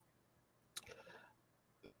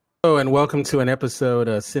Hello and welcome to an episode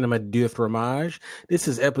of Cinema du Fromage. This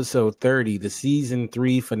is episode 30, the season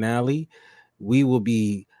 3 finale. We will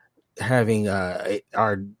be having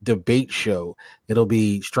our debate show. It'll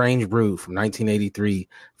be Strange Brew from 1983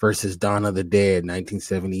 versus Dawn of the Dead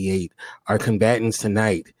 1978. Our combatants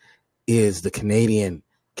tonight is the Canadian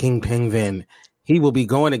King Penguin. He will be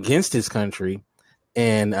going against his country,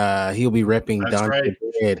 and he'll be repping Dawn of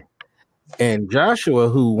the Dead. And Joshua,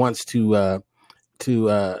 who wants to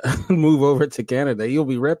move over to Canada, he'll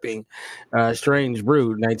be repping Strange Brew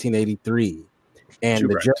 1983. And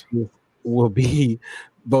the judges will be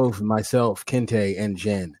both myself, Kente, and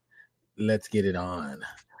Jen. Let's get it on.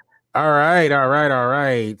 All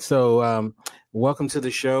right. So welcome to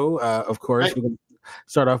the show. Of course, we're going to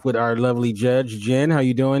start off with our lovely judge, Jen. How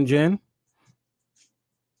you doing, Jen?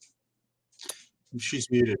 She's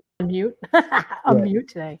muted. I'm mute. Mute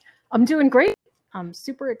today. I'm doing great. I'm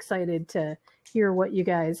super excited to hear what you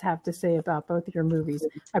guys have to say about both of your movies.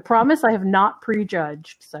 I promise I have not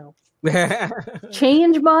prejudged, so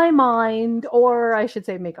change my mind, or I should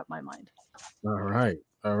say make up my mind. All right.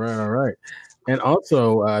 And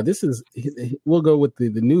also, we'll go with the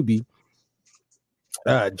newbie,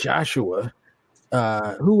 Joshua,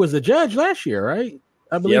 who was a judge last year, right?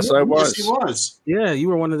 I believe. Yes, I was. Yes, he was. Yeah, you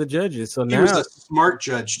were one of the judges. So he was a smart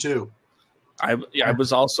judge too. I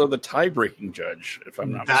was also the tie-breaking judge, if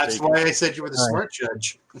I'm not mistaken. That's why I said you were the smart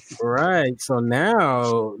judge. Right. So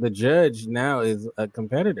now the judge is a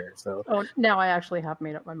competitor. So now I actually have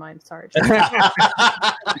made up my mind. Sorry.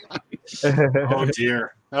 Oh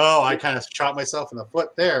dear. Oh, I kind of shot myself in the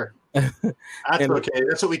foot there. That's okay.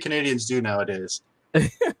 That's what we Canadians do nowadays.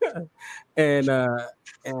 And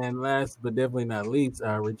last but definitely not least,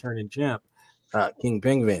 returning champ, King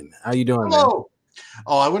Penguin. How you doing, Hello. man?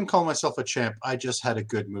 Oh, I wouldn't call myself a champ. I just had a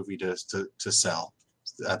good movie to sell.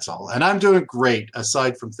 That's all. And I'm doing great,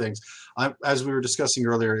 aside from things. As we were discussing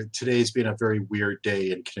earlier, today's been a very weird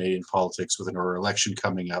day in Canadian politics with our election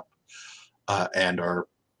coming up and our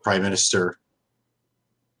Prime Minister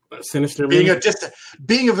Sinister being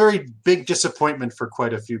a very big disappointment for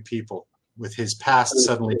quite a few people with his past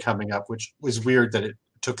suddenly coming up, which was weird that it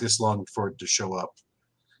took this long for it to show up.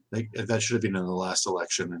 That should have been in the last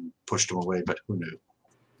election and pushed him away, but who knew?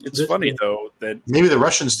 It's funny though that maybe the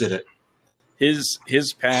Russians did it.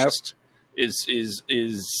 His past is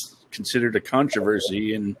considered a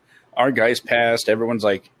controversy, and our guy's past, everyone's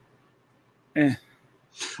like, eh.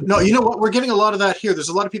 No, you know what? We're getting a lot of that here. There's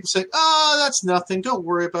a lot of people saying, "Oh, that's nothing. Don't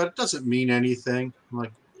worry about it. Doesn't mean anything." I'm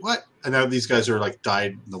like, what? And now these guys are like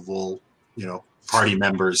dyed in the wool, party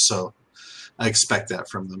members. So I expect that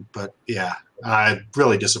from them. But yeah.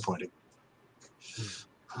 Really disappointing.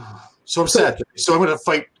 So I'm sad. So I'm going to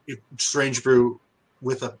fight Strange Brew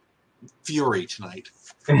with a fury tonight.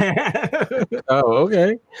 Oh,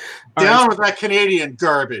 okay. Down with that Canadian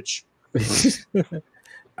garbage.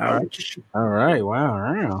 All right.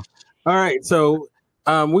 Wow. All right. So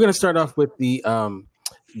we're going to start off with the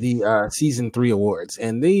season 3 awards,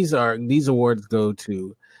 and these awards go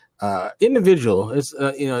to individual. It's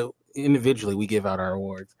individually we give out our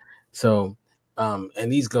awards. So.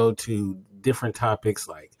 And these go to different topics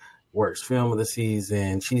like worst film of the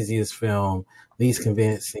season, cheesiest film, least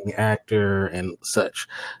convincing actor, and such.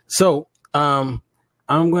 So we're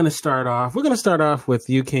going to start off with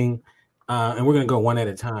you, King, and we're going to go one at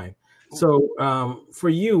a time. So for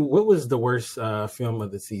you, what was the worst film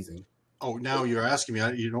of the season? Oh, now you're asking me.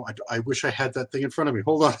 I wish I had that thing in front of me.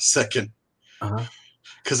 Hold on a second.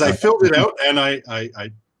 Because I filled it out, and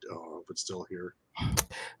it's still here.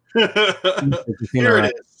 Here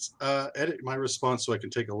it is. Edit my response so I can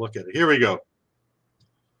take a look at it. Here we go.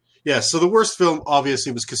 Yeah, so the worst film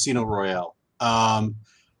obviously was Casino Royale. A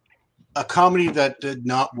comedy that did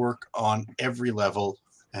not work on every level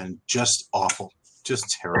and just awful. Just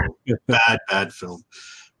terrible. Bad film.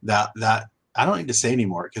 That I don't need to say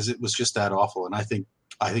anymore because it was just that awful, and I think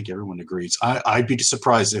everyone agrees. I'd be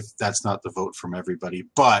surprised if that's not the vote from everybody,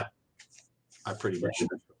 but I pretty much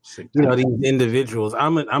think these individuals.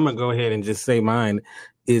 I'm gonna go ahead and just say mine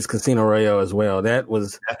is Casino Royale as well. That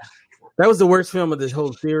was the worst film of this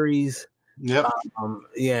whole series. Yep.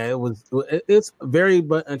 It was. It's very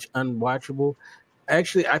much unwatchable.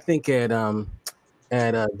 Actually, I think at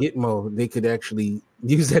Gitmo they could actually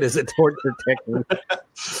use that as a torture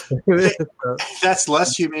technique. That's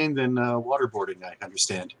less humane than waterboarding. I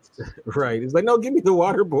understand. Right. It's like, no, give me the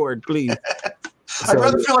waterboard, please. I'd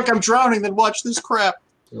rather feel like I'm drowning than watch this crap.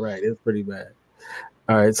 Right, it's pretty bad.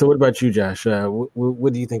 All right, so what about you, Josh?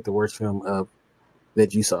 What do you think the worst film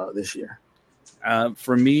that you saw this year?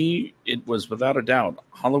 For me, it was without a doubt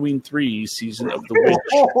Halloween 3: Season of the Witch.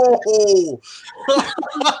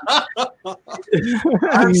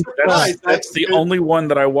 That's the only one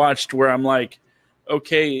that I watched where I'm like,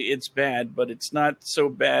 okay, it's bad, but it's not so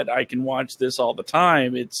bad I can watch this all the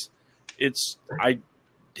time. I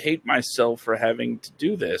hate myself for having to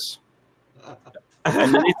do this.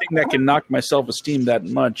 And anything that can knock my self-esteem that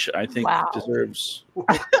much, I think deserves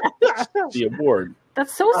the award.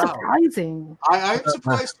 That's so surprising. I'm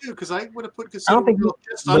surprised too, because I would have put Casino Royale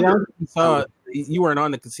just under. You weren't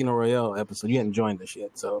on the Casino Royale episode. You hadn't joined us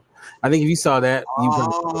yet, so I think if you saw that,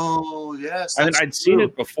 yes, and I'd seen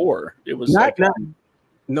it before. It was not the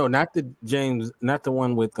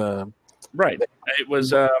one with right. It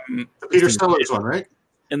was the Peter Sellers one, right?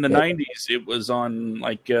 In the 90s, it was on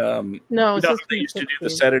like no, they used to do the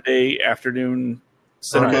Saturday afternoon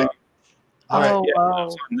cinema. Okay. All right, It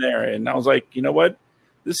was on there, and I was like, you know what,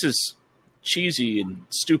 this is cheesy and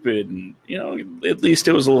stupid, and at least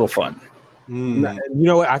it was a little fun. You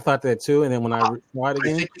know what, I thought that too, and then when I saw it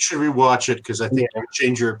again, I think you should rewatch it because I think it would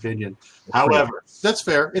change your opinion. However, that's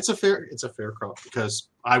fair. It's a fair call because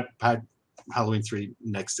I had Halloween 3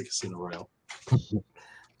 next to Casino Royale.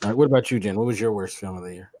 All right, what about you, Jen? What was your worst film of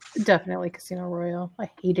the year? Definitely Casino Royale. I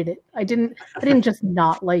hated it. I didn't just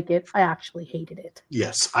not like it. I actually hated it.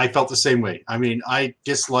 Yes, I felt the same way. I mean, I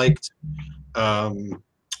disliked what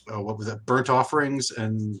was that? Burnt Offerings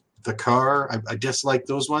and The Car. I disliked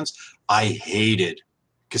those ones. I hated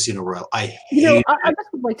Casino Royale. I just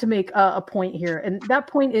would like to make a point here, and that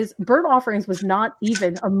point is Burnt Offerings was not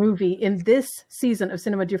even a movie in this season of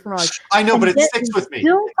Cinema du Fromage. I know, but it sticks with me.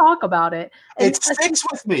 Still talk about it. It sticks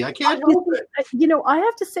with me. I can't help it. I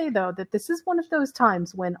have to say though that this is one of those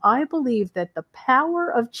times when I believe that the power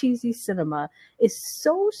of cheesy cinema is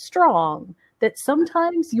so strong that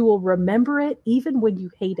sometimes you will remember it even when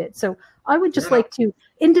you hate it. So I would just like to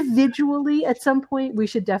individually at some point, we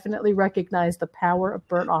should definitely recognize the power of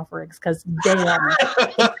Burnt Offerings because damn,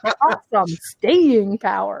 it's got some staying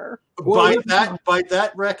power. By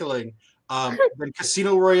that reckoning, then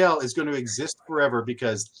Casino Royale is going to exist forever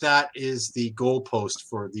because that is the goalpost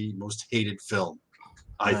for the most hated film,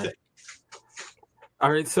 I think.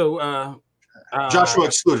 All right, so Joshua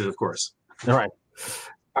excluded, of course. All right.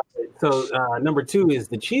 So number 2 is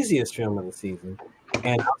the cheesiest film of the season,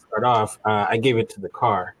 and I'll start off. I gave it to The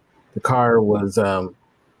Car. The Car was, I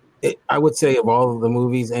would say, of all of the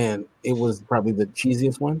movies, and it was probably the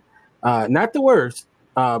cheesiest one. Not the worst,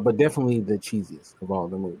 but definitely the cheesiest of all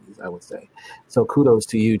the movies, I would say. So kudos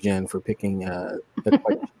to you, Jen, for picking a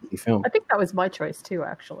quite cheesy film. I think that was my choice too,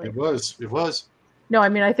 actually. It was. No, I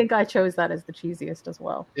mean, I think I chose that as the cheesiest as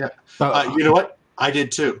well. Yeah. You know what? I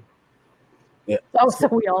did too. Yeah. Oh, so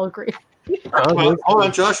we all agree. Well, hold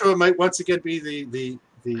on, Joshua might once again be the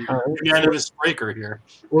unanimous breaker here.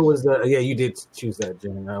 What was you did choose that,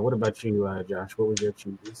 Jen. What about you, Josh? What was your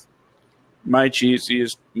cheesiest? My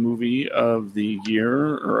cheesiest movie of the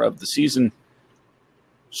year or of the season,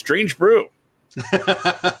 Strange Brew.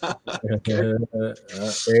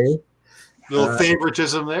 Little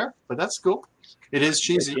favoritism there, but that's cool. It is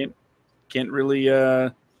cheesy. Can't really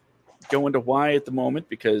go into why at the moment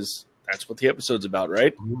because that's what the episode's about,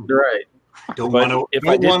 right? Right. If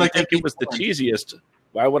I didn't think it was the cheesiest,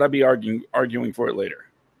 why would I be arguing for it later?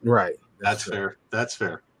 Right. That's fair. That's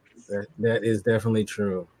fair. That is definitely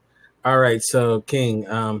true. All right. So, King,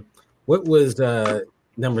 what was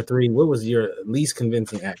number 3? What was your least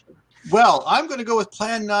convincing actor? Well, I'm going to go with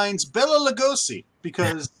Plan 9's Bela Lugosi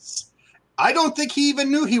because I don't think he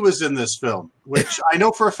even knew he was in this film, which I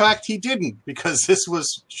know for a fact he didn't because this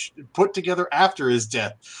was put together after his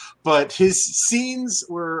death. But his scenes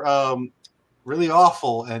were really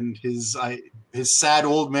awful, and his sad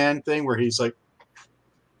old man thing where he's like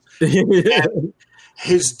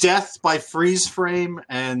his death by freeze frame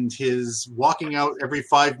and his walking out every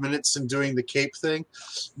 5 minutes and doing the cape thing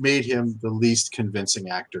made him the least convincing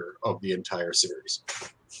actor of the entire series.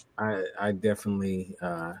 I definitely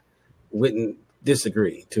wouldn't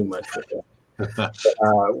disagree too much with that.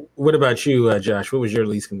 What about you, Josh? What was your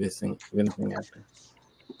least convincing actor?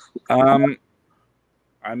 I'm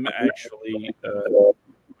actually going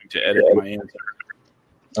to edit my answer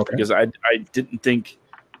because I didn't think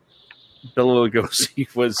Bela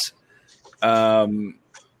Lugosi was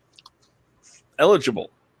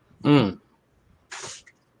eligible. For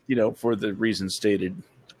the reasons stated.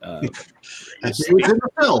 He was in the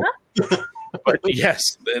film. But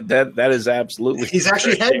yes, that is absolutely. He's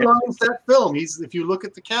actually headlines that film. If you look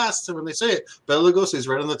at the cast and when they say it, Bela Lugosi is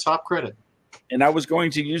right on the top credit. And I was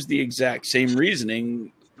going to use the exact same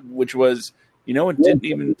reasoning, which was, it didn't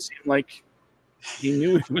even seem like He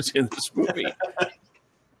knew he was in this movie.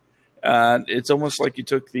 It's almost like you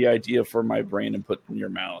took the idea for my brain and put it in your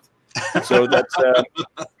mouth. So that's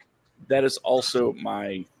that is also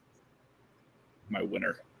my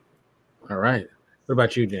winner. All right. What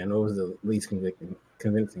about you, Jen? What was the least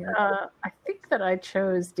convincing? I think that I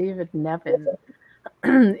chose David Nevin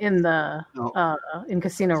in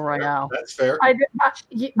Casino Royale. That's fair.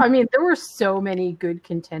 I mean, there were so many good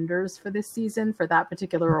contenders for this season for that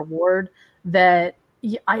particular award that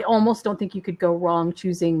I almost don't think you could go wrong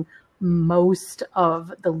choosing most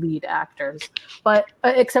of the lead actors, but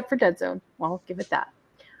except for Dead Zone. Well, I'll give it that.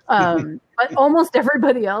 But almost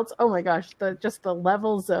everybody else, oh my gosh, the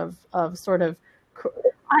levels of sort of,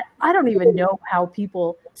 I don't even know how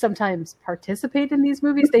people sometimes participate in these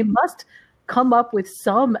movies. They must come up with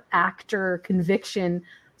some actor conviction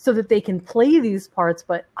so that they can play these parts.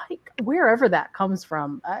 But wherever that comes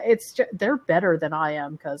from, they're better than I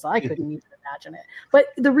am, because I couldn't even imagine it. But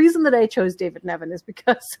the reason that I chose David Nevin is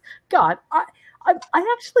because, God, I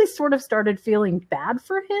actually sort of started feeling bad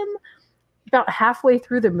for him about halfway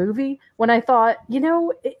through the movie when I thought, he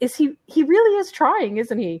really is trying,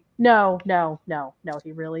 isn't he? No,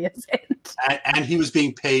 he really isn't. And he was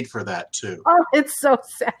being paid for that too. Oh, it's so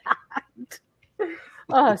sad.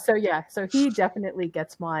 So he definitely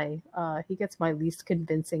gets my least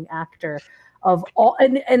convincing actor of all.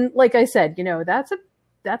 And like I said, that's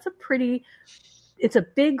a pretty, it's a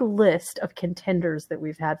big list of contenders that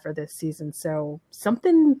we've had for this season. So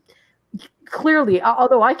something clearly,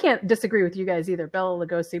 although I can't disagree with you guys either, Bela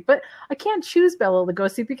Lugosi, but I can't choose Bela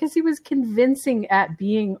Lugosi because he was convincing at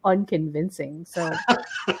being unconvincing. So I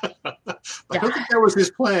don't think that was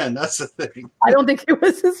his plan. That's the thing. I don't think it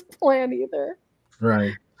was his plan either.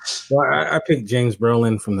 Right. Well, I picked James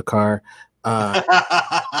Brolin from The Car. And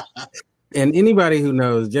anybody who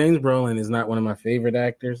knows, James Brolin is not one of my favorite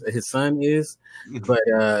actors. His son is, but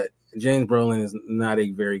James Brolin is not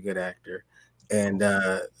a very good actor. And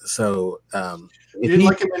you didn't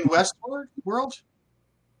like him in Westworld?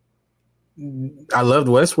 I loved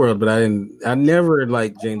Westworld, but I never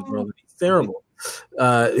liked James Brolin. He's terrible.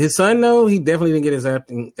 His son, though, he definitely didn't get his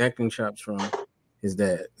acting chops from his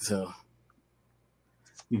dad. So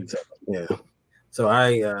yeah. So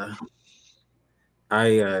I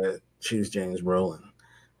choose James Brolin.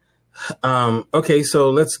 Okay,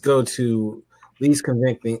 so let's go to least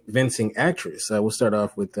convincing actress. We'll start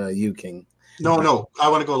off with you, King. No, I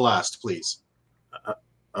want to go last, please.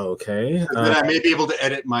 Okay. Then I may be able to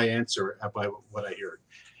edit my answer by what I hear,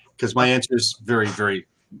 because my answer is very, very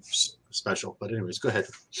special. But anyways, go ahead.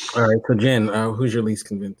 All right. So Jen, who's your least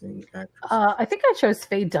convincing actress? I think I chose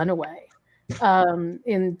Faye Dunaway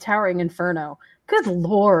in Towering Inferno. Good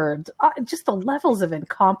Lord. Just the levels of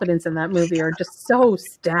incompetence in that movie are just so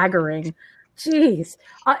staggering. Jeez.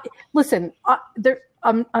 Listen,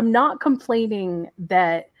 I'm not complaining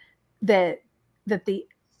that the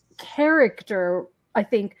character, I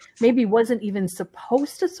think, maybe wasn't even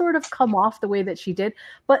supposed to sort of come off the way that she did.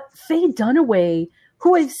 But Faye Dunaway,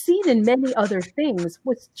 who I've seen in many other things,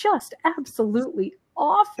 was just absolutely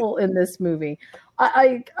awful in this movie.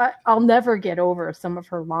 I'll never get over some of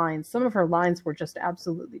her lines. Some of her lines were just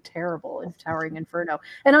absolutely terrible in Towering Inferno.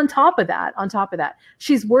 And on top of that,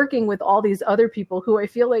 she's working with all these other people who I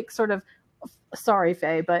feel like sort of, sorry,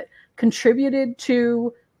 Faye, but contributed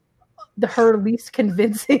to her least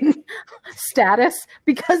convincing status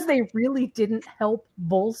because they really didn't help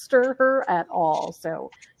bolster her at all.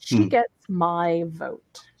 So she gets my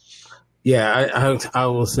vote. Yeah, I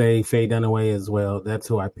will say Faye Dunaway as well. That's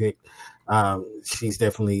who I picked. She's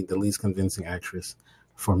definitely the least convincing actress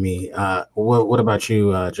for me. What about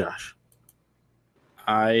you, Josh?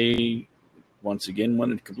 I once again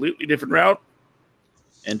went a completely different route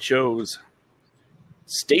and chose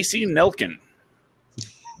Stacey Nelkin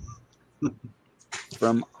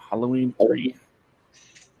from Halloween 3.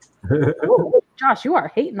 Josh, you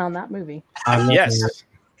are hating on that movie. Yes.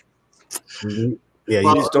 Yeah,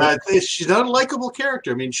 well, she's not a likable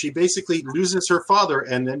character. I mean, she basically loses her father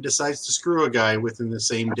and then decides to screw a guy within the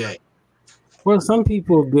same day. Well, some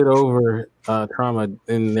people get over trauma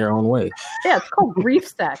in their own way. Yeah, it's called grief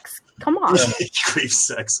sex. Come on. Grief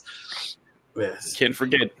sex. Yes. Can't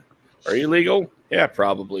forget. Are you legal? Yeah,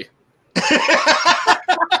 probably.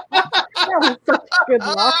 That was such a good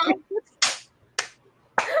line.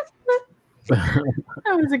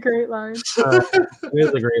 That was a great line. It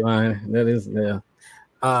is a great line. That is, yeah.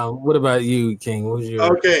 What about you, King? What was your...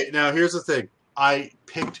 Okay, now here's the thing. I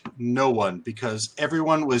picked no one because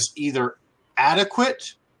everyone was either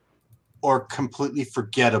adequate or completely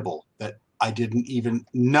forgettable. That I didn't even,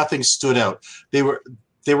 nothing stood out. They were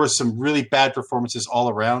there were some really bad performances all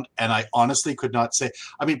around, and I honestly could not say.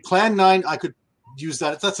 I mean, Plan 9, I could use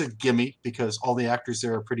that. That's a gimme because all the actors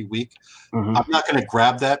there are pretty weak. Mhm. I'm not going to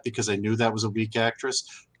grab that because I knew that was a weak actress.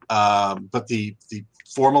 But the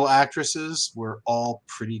formal actresses were all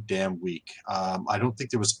pretty damn weak. I don't think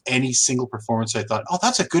there was any single performance I thought, oh,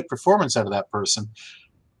 that's a good performance out of that person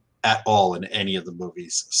at all in any of the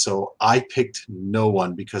movies. So I picked no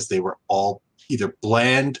one because they were all either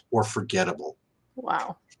bland or forgettable.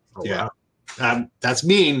 Wow. Oh, Yeah. wow. That's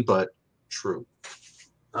mean, but true.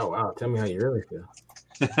 Oh, wow. Tell me how you really feel.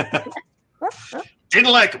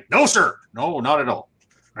 Didn't like him. No, sir. No, not at all.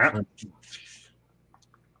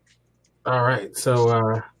 All right.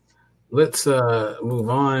 So let's move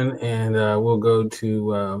on, and we'll go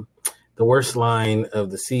to the worst line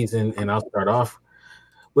of the season. And I'll start off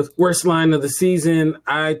with worst line of the season.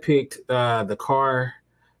 I picked the car,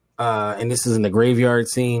 and this is in the graveyard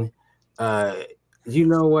scene. You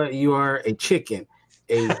know what? You are a chicken.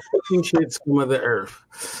 A chicken shit scum of the earth.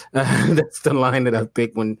 That's the line that I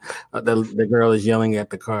picked when the girl is yelling at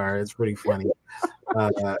the car. It's pretty funny.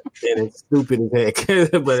 And it's stupid as heck.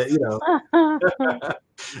 But, you know.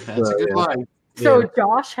 That's a good line. So Yeah.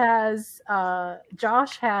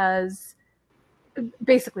 Josh has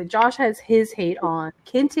basically Josh has his hate on.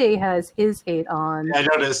 Kinte has his hate on. I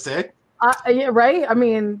noticed it. Yeah, right? I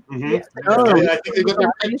mean, Mhm. yeah, Oh, I think they got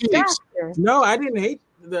their pet peeves. No, I didn't hate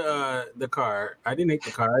the car. I didn't hate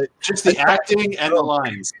the car. Just the acting and the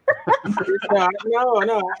lines.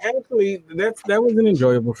 No. Actually, that was an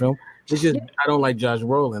enjoyable film. It's just I don't like Josh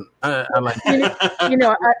Brolin. I like. you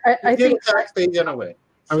know, I think Away.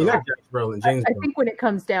 I mean, not Josh Brolin. James. I think when it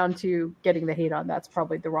comes down to getting the hate on, that's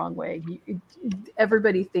probably the wrong way.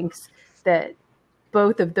 Everybody thinks that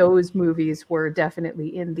both of those movies were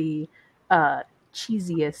definitely in the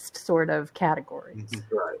cheesiest sort of categories. Mhm.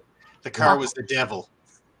 Right. The car was the devil.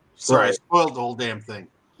 Sorry, I Right. spoiled the whole damn thing.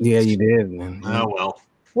 Yeah, you did, man. Oh well.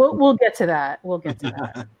 We'll get to that. We'll get to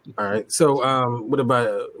that. All right. So, what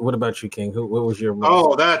about you, King? What was your?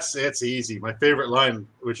 Oh, it's easy. My favorite line,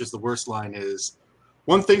 which is the worst line, is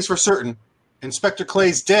one thing's for certain: Inspector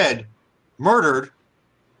Clay's dead, murdered,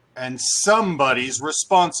 and somebody's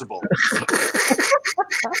responsible.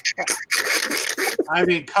 I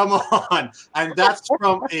mean, come on. And that's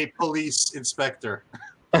from a police inspector.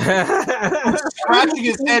 Scratching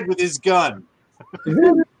his head with his gun.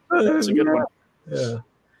 That's a good one. Yeah,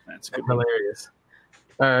 That's a good one. hilarious.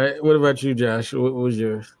 All right. What about you, Josh? What was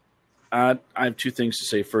yours? I have two things to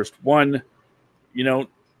say. First, one,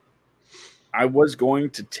 I was going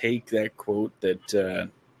to take that quote that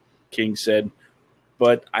King said,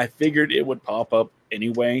 but I figured it would pop up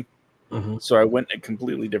anyway. Mm-hmm. So I went a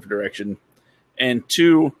completely different direction. And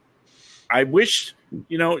two, I wish,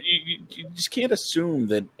 you just can't assume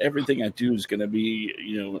that everything I do is going to be,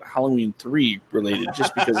 Halloween 3 related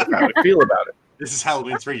just because of how I feel about it. This is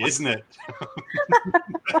Halloween 3, isn't it?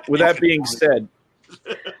 With that being said,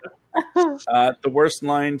 the worst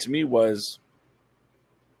line to me was,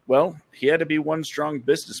 well, he had to be one strong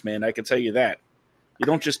businessman. I can tell you that. You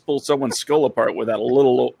don't just pull someone's skull apart without a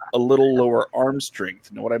little lower arm strength.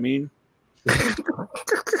 You know what I mean?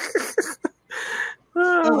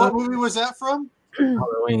 And what movie was that from?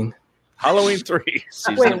 Halloween. Halloween 3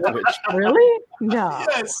 season Wait, of Twitch. Really? No.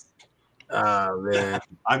 Yes. Oh man,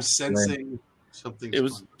 I'm sensing something. It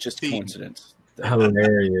was just Theme. coincidence.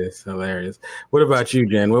 hilarious. What about you,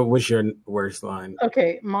 Jen? What's your worst line?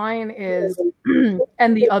 Okay, mine is,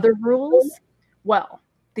 and the other rules? Well,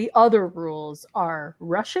 the other rules are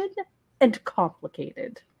Russian and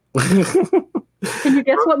complicated. Can you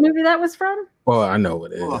guess what movie that was from? Well, I know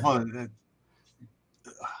what it is. Hold on.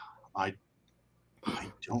 I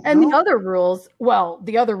don't And know. the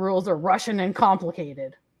other rules are Russian and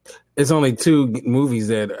complicated. It's only two movies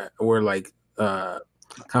that were like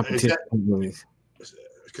competition movies.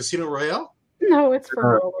 Casino Royale? No, it's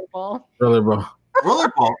for Rollerball. Rollerball.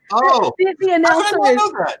 Rollerball. Oh, The how did I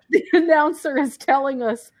know that? announcer is telling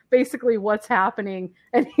us basically what's happening,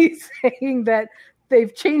 and he's saying that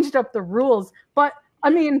they've changed up the rules, but I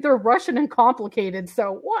mean they're Russian and complicated,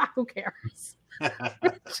 so who cares?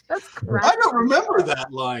 Just crap. I don't remember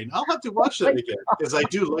that line. I'll have to watch that again because I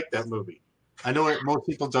do like that movie. I know most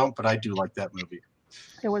people don't, but I do like that movie.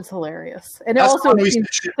 It was hilarious, and it That's also one reason seems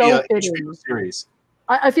it should be so a fitting. HBO series.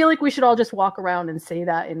 I feel like we should all just walk around and say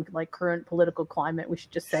that in like current political climate. We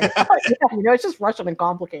should just say, it's just Russian and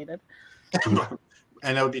complicated. And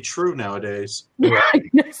that would be true nowadays.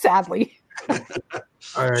 Sadly. All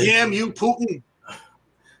right. Damn you, Putin.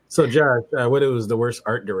 So, Josh, what was the worst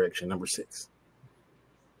art direction? Number 6.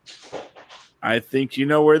 I think you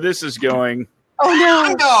know where this is going. Oh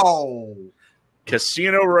no! No.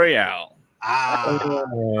 Casino Royale.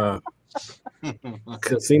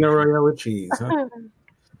 Casino Royale with cheese, huh?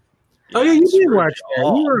 Oh yeah, you did watch that.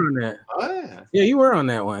 You were on that. Oh, yeah. Yeah, you were on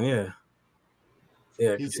that one. Yeah.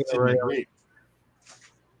 Yeah. He's Casino Royale. great.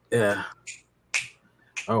 Yeah.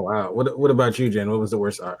 Oh wow. What about you, Jen? What was the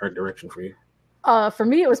worst art direction for you? For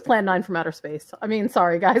me, it was Plan 9 from Outer Space. I mean,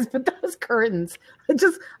 sorry guys, but those curtains,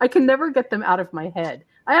 I can never get them out of my head.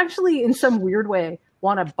 I actually, in some weird way,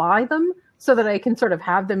 want to buy them so that I can sort of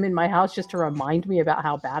have them in my house just to remind me about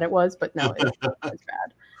how bad it was. But no, it was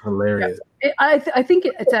bad. Hilarious. Yeah. I think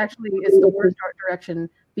it's the worst art direction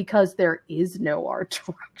because there is no art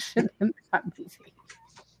direction in that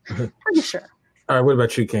movie. Pretty sure. All right, what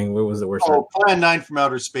about you, King? What was the worst? Plan 9 from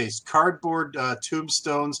Outer Space. Cardboard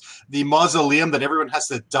tombstones, the mausoleum that everyone has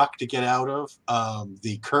to duck to get out of,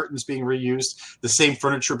 the curtains being reused, the same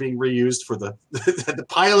furniture being reused for the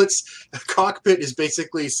pilot's cockpit is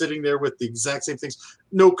basically sitting there with the exact same things,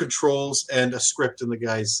 no controls, and a script in the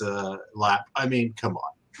guy's lap. I mean, come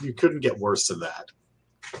on. You couldn't get worse than that.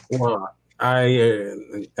 Well,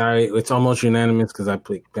 it's almost unanimous because I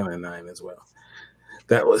picked Plan 9 as well.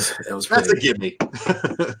 That was That's a gimme.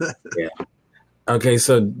 Yeah. Okay,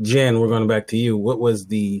 so Jen, we're going back to you. What was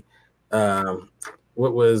the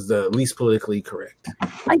least politically correct?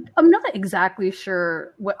 I'm not exactly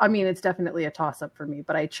sure. It's definitely a toss-up for me,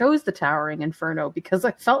 but I chose The Towering Inferno because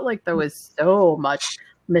I felt like there was so much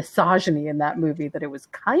misogyny in that movie that it was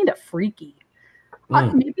kind of freaky.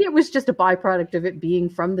 Maybe it was just a byproduct of it being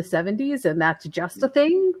from the 70s and that's just a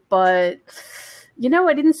thing, but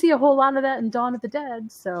I didn't see a whole lot of that in Dawn of the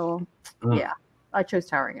Dead, so yeah, I chose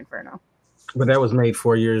Towering Inferno. But that was made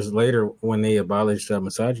 4 years later when they abolished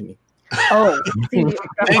misogyny. Oh, thank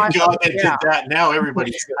God they did that. Now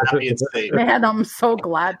everybody's happy and safe. Man, I'm so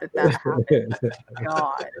glad that happened.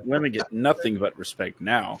 God, women get nothing but respect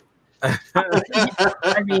now.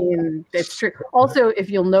 I mean, it's true. Also, if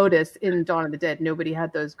you'll notice, in Dawn of the Dead, nobody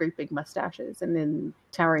had those great big mustaches, and in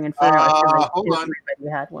Towering Inferno, everybody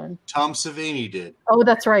had one. Tom Savini did. Oh,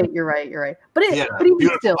 that's right. You're right. But it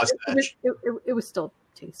was still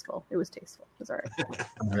tasteful. It was tasteful. It was all right.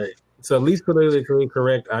 All right. So, least politically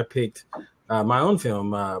correct, I picked my own film,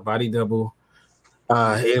 Body Double.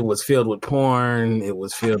 It was filled with porn. It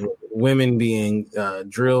was filled with women being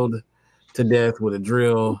drilled to death with a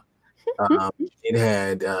drill. It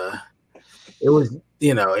had, it was,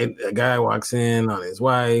 a guy walks in on his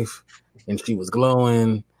wife and she was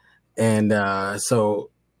glowing. And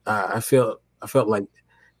so I felt like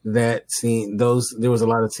that scene, there was a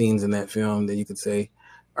lot of scenes in that film that you could say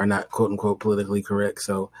are not quote unquote politically correct.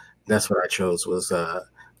 So that's what I chose was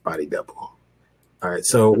Body Double. All right.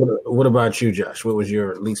 So what about you, Josh? What was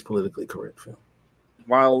your least politically correct film?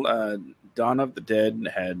 While Dawn of the Dead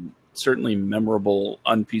had certainly memorable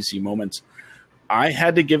un-PC moments, I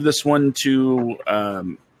had to give this one to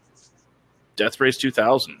Death Race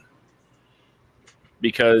 2000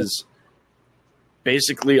 because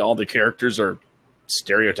basically all the characters are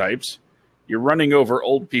stereotypes. You're running over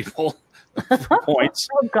old people for points.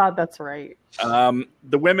 Oh God, that's right.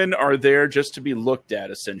 The women are there just to be looked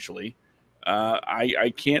at, essentially.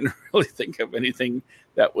 I can't really think of anything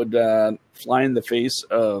that would fly in the face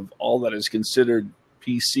of all that is considered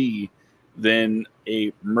PC than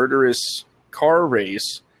a murderous car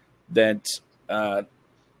race that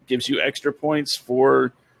gives you extra points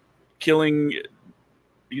for killing,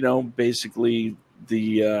 basically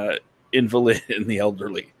the invalid and the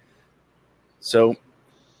elderly. So,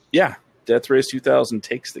 yeah, Death Race 2000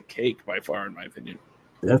 takes the cake by far, in my opinion.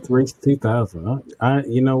 Death Race 2000.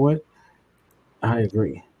 You know what? I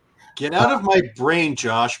agree. Get out of my brain,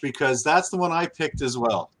 Josh, because that's the one I picked as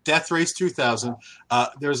well. Death Race 2000.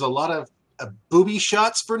 There's a lot of booby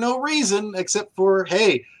shots for no reason, except for,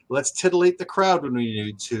 hey, let's titillate the crowd when we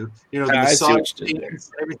need to. The massage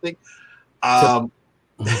scenes and everything.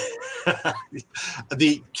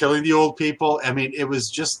 The killing the old people. I mean, it was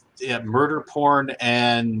just murder porn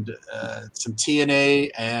and some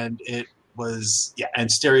TNA, and it was and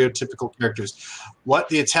stereotypical characters. What,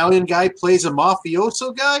 the Italian guy plays a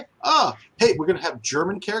mafioso guy? Oh, hey, we're gonna have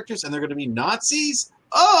German characters and they're gonna be Nazis?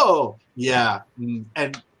 Oh, yeah.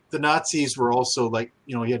 And the Nazis were also like,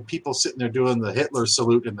 you had people sitting there doing the Hitler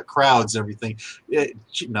salute in the crowds and everything.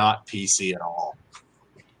 Not PC at all.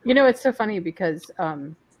 It's so funny because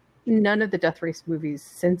none of the Death Race movies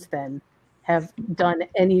since then have done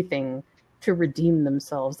anything to redeem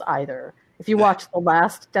themselves either. If you watch the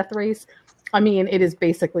last Death Race, it is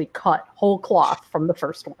basically cut whole cloth from the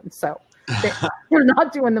first one. So they're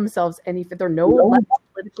not doing themselves anything. They're no less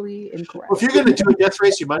politically incorrect. Well, if you're going to do a death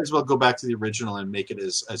race, you might as well go back to the original and make it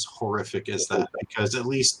as horrific as that, because at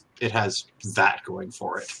least it has that going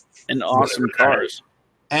for it. And awesome cars.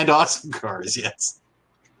 And awesome cars, yes.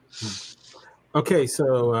 Okay,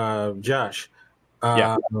 so Josh,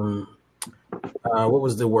 what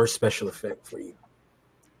was the worst special effect for you?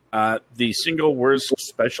 The single worst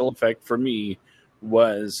special effect for me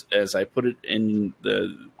was, as I put it in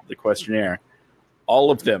the questionnaire,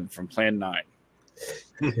 all of them from Plan 9.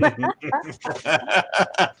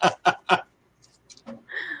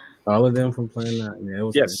 All of them from Plan 9.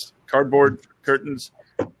 Yeah, yes, cardboard curtains,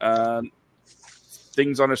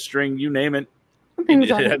 things on a string, you name it. It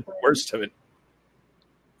had the worst of it.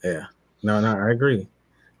 Yeah. No, I agree.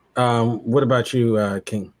 What about you,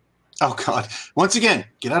 King? Oh, God. Once again,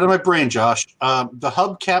 get out of my brain, Josh. The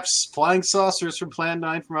hubcaps, flying saucers from Plan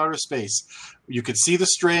 9 from outer space. You could see the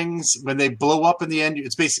strings. When they blow up in the end,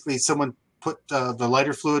 it's basically someone put the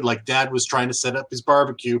lighter fluid, like Dad was trying to set up his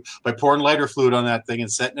barbecue by pouring lighter fluid on that thing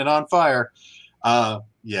and setting it on fire.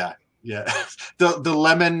 Yeah. The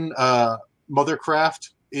lemon mothercraft,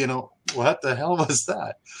 what the hell was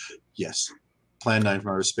that? Yes. Plan 9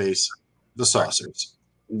 from outer space. The saucers.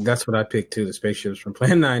 That's what I picked too. The spaceships from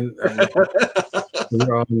Plan 9.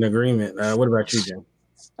 We're all in agreement. What about you, Jen?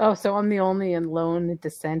 Oh, so I'm the only in lone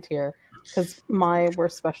dissent here, because my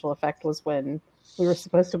worst special effect was when we were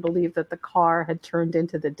supposed to believe that the car had turned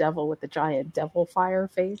into the devil with the giant devil fire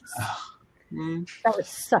face. That was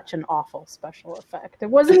such an awful special effect. It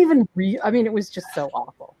wasn't even real. I mean, it was just so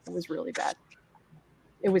awful. It was really bad.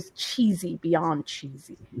 It was cheesy beyond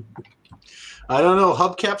cheesy. I don't know.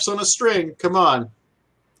 Hubcaps on a string. Come on.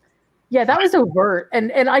 Yeah, that was overt,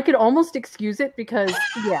 and I could almost excuse it because,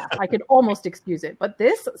 I could almost excuse it. But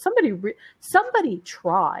this, somebody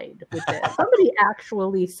tried with this. Somebody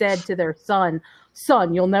actually said to their son,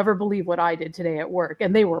 "You'll never believe what I did today at work,"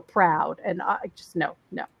 and they were proud. And I just no.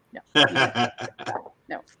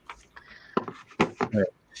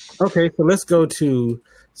 Okay, so let's go to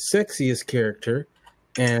sexiest character,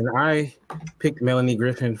 and I picked Melanie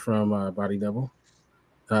Griffin from Body Double.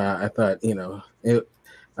 I thought,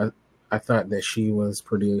 I thought that she was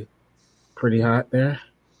pretty hot there.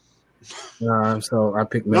 So I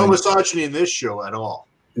picked no misogyny in this show at all.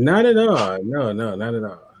 Not at all. No, not at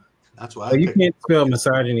all. That's why you can't spell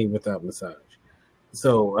misogyny without massage.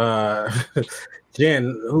 So,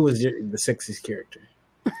 Jen, who was the sexiest character?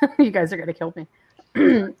 You guys are going to kill me.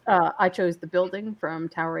 I chose the building from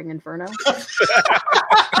Towering Inferno.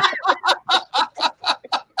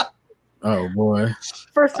 Oh, boy.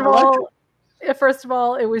 First of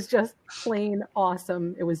all, it was just plain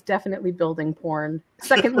awesome. It was definitely building porn.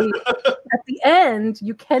 Secondly, at the end,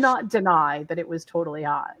 you cannot deny that it was totally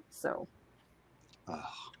hot. So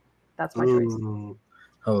that's my choice.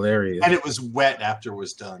 Hilarious. And it was wet after it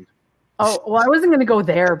was done. Oh, well, I wasn't going to go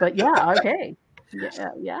there, but yeah, okay.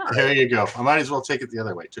 Yeah. There you go. I might as well take it the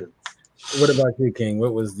other way, too. What about you, King?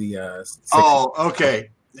 What was the...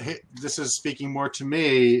 okay. This is speaking more to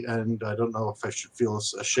me, and I don't know if I should feel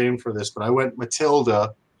ashamed for this, but I went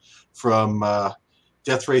Matilda from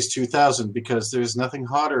Death Race 2000 because there's nothing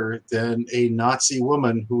hotter than a Nazi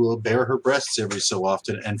woman who will bare her breasts every so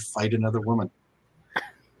often and fight another woman.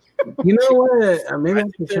 You know what? Maybe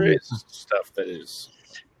there is stuff that is...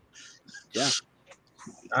 Yeah.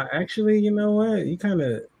 Actually, you know what? You're kind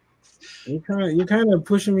of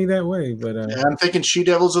pushing me that way, but I'm thinking She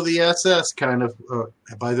Devils of the SS kind of.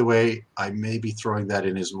 By the way, I may be throwing that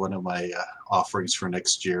in as one of my offerings for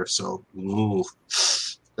next year. So,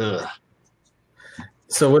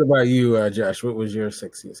 So, what about you, Josh? What was your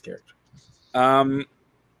sexiest character?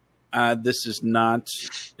 This is not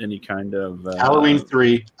any kind of Halloween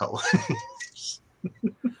 3. Oh. From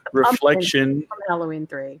reflection Halloween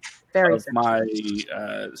 3. Very of my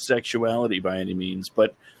sexuality by any means,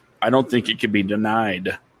 but I don't think it can be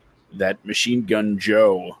denied that Machine Gun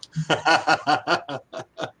Joe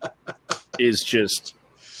is just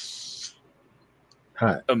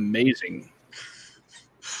amazing.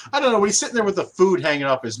 I don't know. When he's sitting there with the food hanging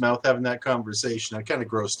off his mouth, having that conversation, it kind of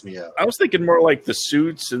grossed me out. I was thinking more like the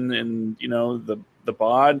suits and the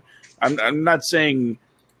bod. I'm not saying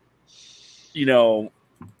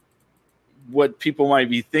what people might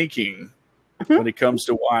be thinking when it comes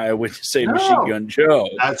to why I would say Machine Gun Joe.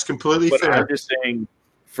 That's completely fair. I'm just saying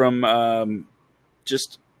from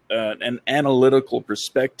just an analytical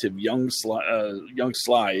perspective, young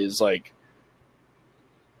Sly is like,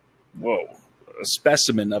 whoa, a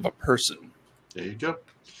specimen of a person. There you go.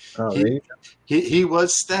 Oh, he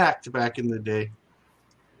was stacked back in the day.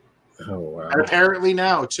 Oh, wow. And apparently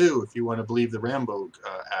now, too, if you want to believe the Rambo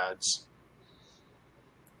ads.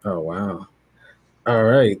 Oh, wow. All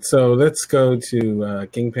right, so let's go to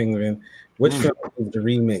King Penguin. Which film is the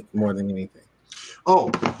remake more than anything?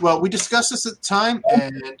 Oh, well, we discussed this at the time,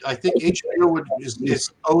 and I think HBO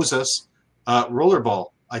owes us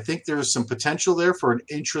Rollerball. I think there's some potential there for an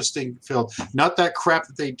interesting film. Not that crap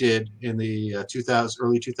that they did in the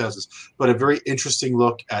early 2000s, but a very interesting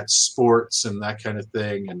look at sports and that kind of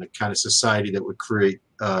thing, and the kind of society that would create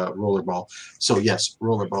Rollerball. So yes,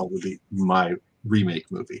 Rollerball would be my remake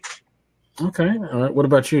movie. Okay, all right. What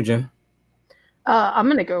about you, Jen? I'm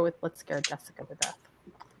gonna go with Let's Scare Jessica to Death.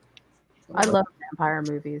 I love vampire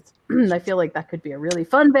movies. I feel like that could be a really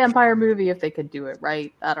fun vampire movie if they could do it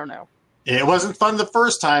right. I don't know. It wasn't fun the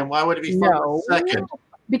first time. Why would it be fun the second?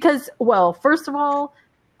 Because, well, first of all,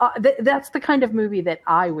 that's the kind of movie that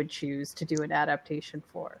I would choose to do an adaptation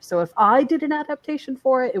for. So if I did an adaptation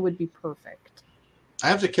for it, it would be perfect. I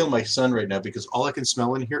have to kill my son right now because all I can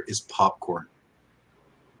smell in here is popcorn.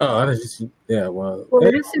 Oh, I just well,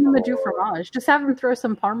 it is cinema du fromage. Just have him throw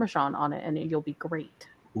some Parmesan on it, and you'll be great.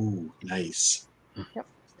 Ooh, nice. Yep.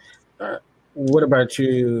 What about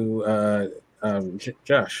you,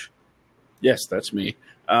 Josh? Yes, that's me.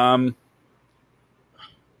 I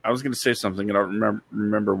was going to say something, and I don't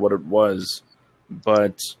remember what it was,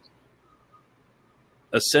 but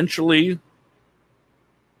essentially,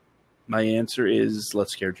 my answer is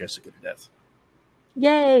Let's Scare Jessica to Death.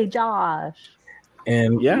 Yay, Josh!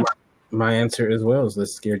 And yeah, my answer as well is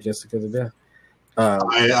Let's Scare Jessica to Death.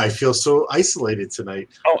 I feel so isolated tonight.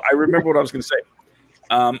 Oh, I remember what I was going to say.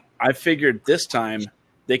 I figured this time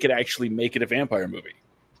they could actually make it a vampire movie.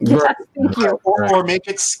 Yes, thank you. Or make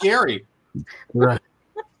it scary. Right.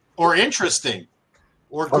 Or interesting.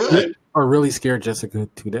 Or good. Or really scare Jessica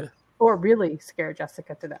to death. Or really scare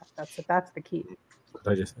Jessica to death. That's the key. What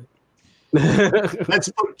I just said. Let's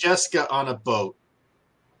put Jessica on a boat.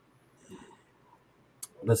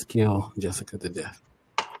 Let's kill Jessica to death.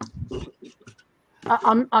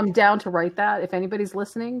 I'm down to write that. If anybody's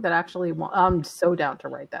listening, I'm so down to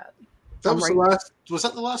write that. That was the last. Was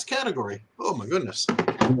that the last category? Oh my goodness!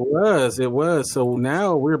 It was. So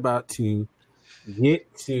now we're about to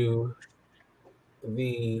get to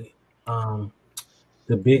the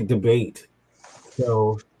big debate.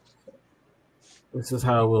 So this is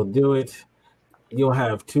how we'll do it. You'll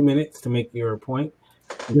have 2 minutes to make your point.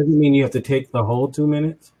 It doesn't mean you have to take the whole 2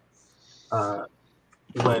 minutes,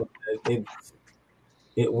 but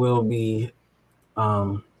it will be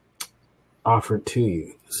offered to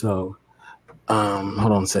you. So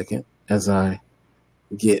hold on a second as I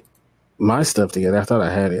get my stuff together. I thought I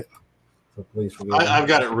had it. So please forgive me. I've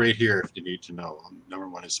got it right here if you need to know. Number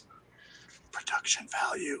one is production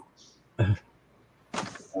value. All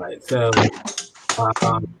right. So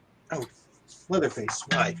Leatherface.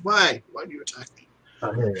 Why do you attack me?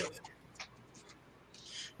 Here it is.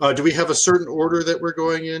 Do we have a certain order that we're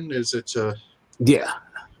going in? Is it? Yeah.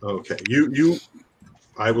 Okay. You.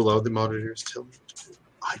 I will allow the monitors tell me what to do.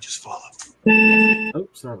 I just follow. Oh,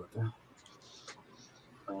 sorry about that.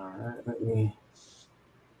 All right. Let me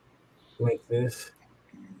make this.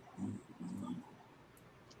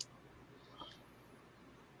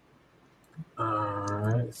 All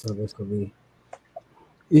right. So this will be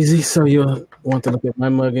easy. So you'll want to look at my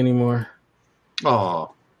mug anymore.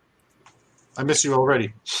 Oh, I miss you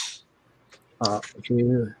already.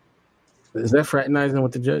 Is that fraternizing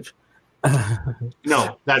with the judge?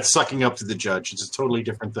 No, that's sucking up to the judge. It's a totally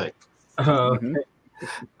different thing. Okay.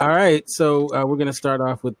 All right. So we're going to start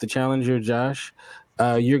off with the challenger, Josh.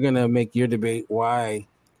 You're going to make your debate why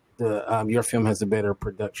your film has a better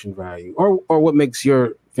production value, or what makes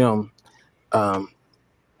your film,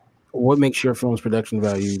 what makes your film's production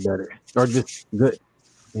value better, or just good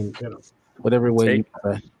in general. Whatever way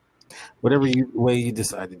you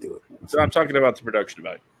decide to do it. So I'm talking about the production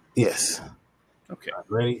value. Yes. Okay.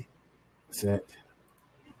 Ready, set.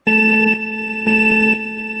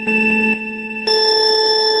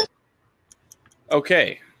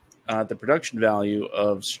 Okay. The production value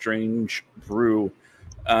of Strange Brew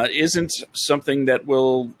isn't something that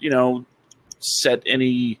will, set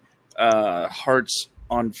any hearts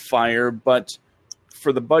on fire, but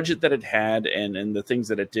for the budget that it had and the things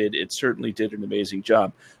that it did, it certainly did an amazing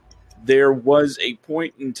job. There was a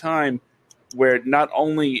point in time where not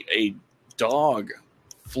only a dog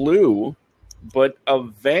flew, but a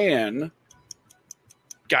van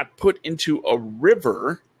got put into a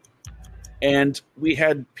river, and we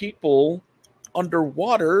had people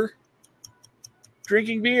underwater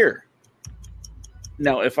drinking beer.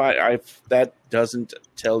 Now, if that doesn't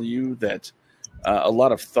tell you that a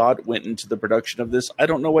lot of thought went into the production of this, I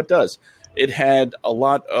don't know what does. It had a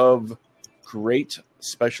lot of great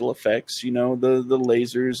special effects, the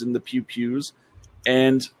lasers and the pew-pews.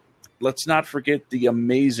 And let's not forget the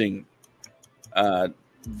amazing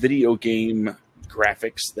video game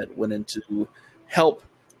graphics that went into help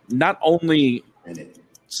not only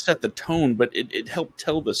set the tone, but it helped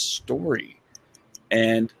tell the story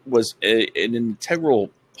and was an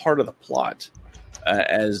integral part of the plot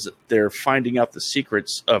as they're finding out the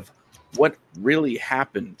secrets of what really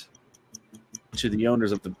happened to the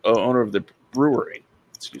owners of the owner of the brewery.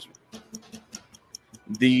 Excuse me.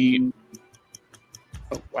 The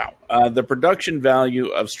production value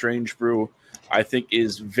of Strange Brew, I think,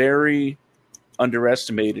 is very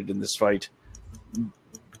underestimated in this fight,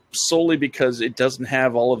 solely because it doesn't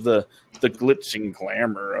have all of the glitz and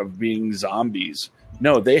glamour of being zombies.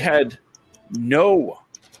 No, they had no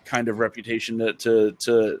kind of reputation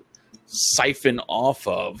to siphon off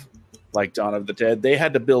of like Dawn of the Dead. They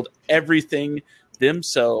had to build everything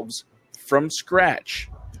themselves from scratch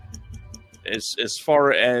as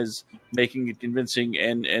far as making it convincing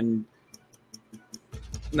and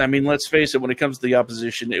I mean, let's face it, when it comes to the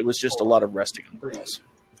opposition, it was just a lot of resting on the balls.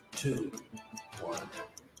 2,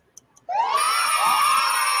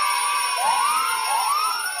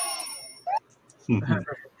 1.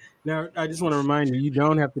 Now, I just want to remind you, you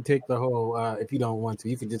don't have to take the whole, if you don't want to.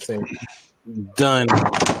 You can just say, done.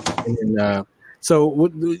 And then, so.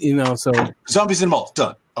 Zombies in malls,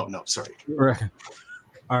 done. Oh, no, sorry. Right.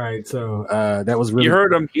 All right, so that was really... You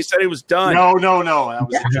heard him. He said he was done. No. That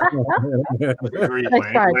was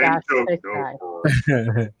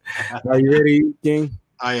Are you ready, King?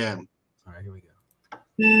 I am. All right, here we go.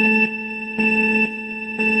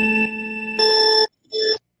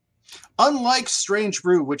 Unlike Strange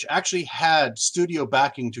Brew, which actually had studio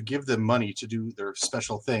backing to give them money to do their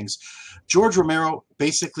special things, George Romero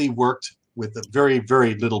basically worked with a very,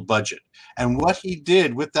 very little budget. And what he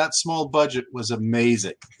did with that small budget was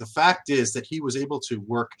amazing. The fact is that he was able to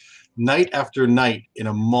work night after night in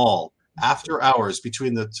a mall after hours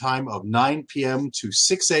between the time of 9 p.m. to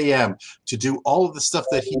 6 a.m. to do all of the stuff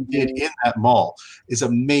that he did in that mall is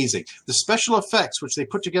amazing. The special effects, which they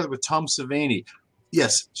put together with Tom Savini,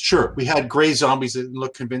 yes, sure, we had gray zombies that didn't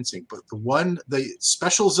look convincing, but the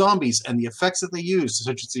special zombies and the effects that they used,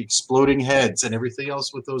 such as the exploding heads and everything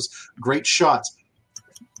else with those great shots,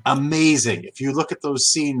 amazing. If you look at those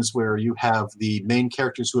scenes where you have the main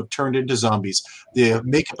characters who have turned into zombies, the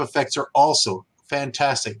makeup effects are also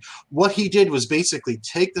fantastic. What he did was basically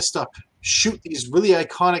take the stuff, shoot these really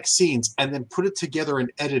iconic scenes, and then put it together in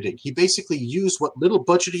editing. He basically used what little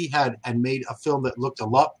budget he had and made a film that looked a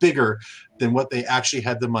lot bigger than what they actually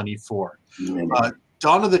had the money for.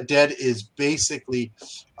 Dawn of the Dead is basically...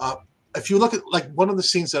 if you look at, like, one of the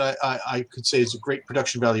scenes that I could say is a great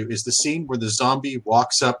production value is the scene where the zombie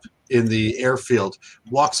walks up in the airfield,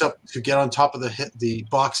 walks up to get on top of the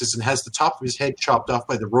boxes and has the top of his head chopped off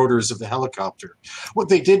by the rotors of the helicopter. What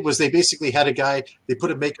they did was they basically had a guy, they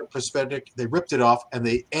put a makeup prosthetic, they ripped it off, and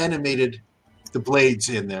they animated the blades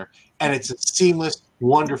in there. And it's a seamless,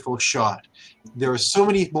 wonderful shot. There are so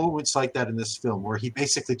many moments like that in this film where he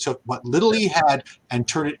basically took what little he had and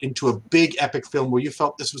turned it into a big epic film where you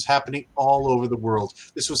felt this was happening all over the world.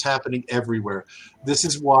 This was happening everywhere. This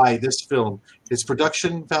is why this film, its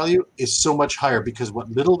production value is so much higher, because what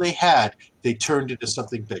little they had, they turned into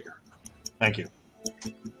something bigger. Thank you.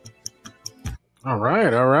 All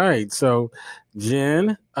right. So,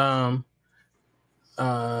 Jen, go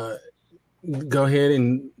ahead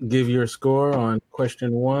and give your score on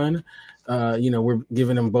question 1. We're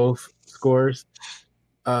giving them both scores.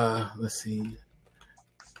 Let's see,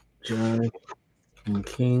 John and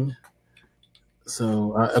King.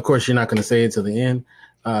 So, of course, you're not going to say it till the end.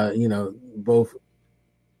 Both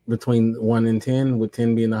between 1 and 10, with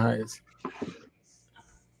 10 being the highest.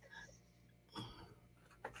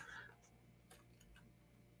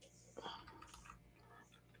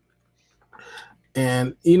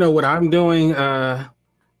 And what I'm doing,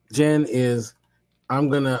 Jen, is I'm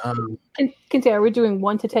gonna. Can say, are we doing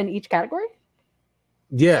 1 to 10 each category?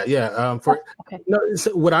 Yeah. Okay. No,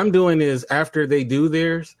 so what I'm doing is after they do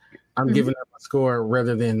theirs, I'm giving them a score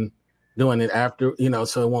rather than doing it after.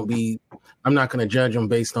 So it won't be. I'm not going to judge them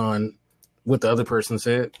based on what the other person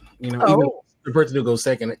said. Even the person who goes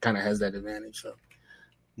second, it kind of has that advantage.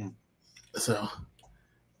 So.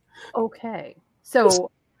 Okay. So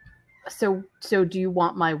do you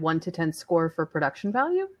want my 1 to 10 score for production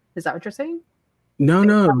value? Is that what you're saying? No.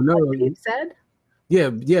 What you said? Yeah.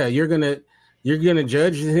 You're gonna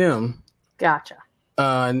judge him. Gotcha.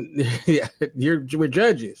 We're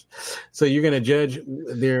judges, so you're gonna judge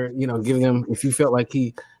their, giving them. If you felt like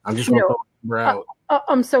I'm just gonna throw out.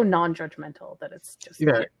 I'm so non-judgmental that it's just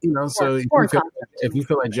So if you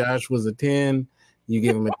feel like Josh was a 10, you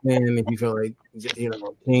give him a 10. If you feel like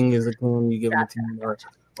King is a 10, you give him a 10 or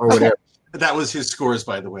whatever. That was his scores,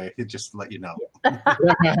 by the way. Just to let you know. Yeah,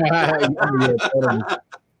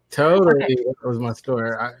 totally. Okay. That was my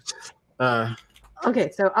score.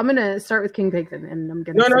 Okay, so I'm gonna start with King Pig, and I'm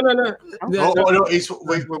gonna. No. No.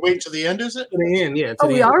 We're waiting till the end, is it? To the end, yeah.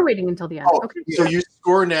 We are waiting until the end. Oh, okay. So you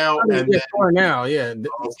score now, score now, yeah.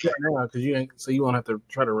 Score now because you won't have to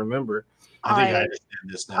try to remember. I think I understand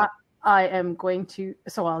this now. I am going to.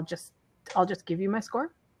 So I'll just give you my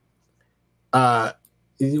score. No,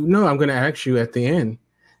 I'm going to ask you at the end.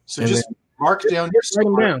 So just mark down your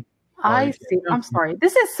score. Down. I see. I'm sorry.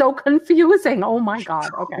 This is so confusing. Oh my god.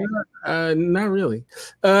 Okay. Not really.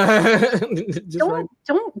 Don't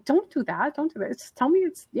do that. Don't do that. Just tell me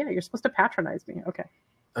you're supposed to patronize me. Okay.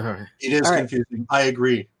 All right. It is confusing. I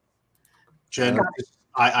agree. Jen,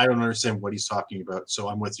 I don't understand what he's talking about, so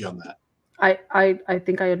I'm with you on that. I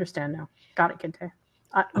think I understand now. Got it, Kinte.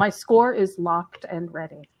 My score is locked and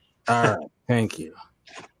ready. All right. Thank you.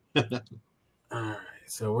 All right.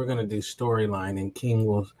 So we're going to do storyline, and King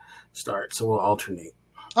will start. So we'll alternate.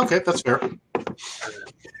 Okay, that's fair.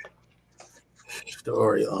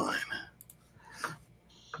 Storyline.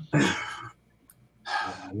 All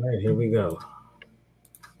right, here we go.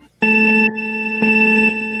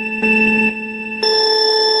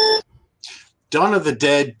 Dawn of the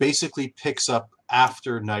Dead basically picks up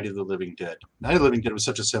after Night of the Living Dead. Night of the Living Dead was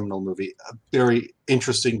such a seminal movie, a very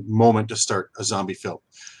interesting moment to start a zombie film.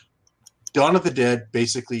 Dawn of the Dead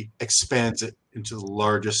basically expands it into the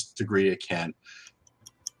largest degree it can.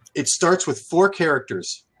 It starts with 4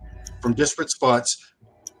 characters from disparate spots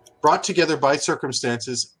brought together by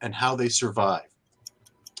circumstances and how they survive.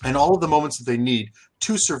 And all of the moments that they need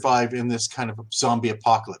to survive in this kind of zombie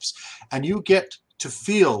apocalypse. And you get to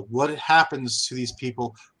feel what happens to these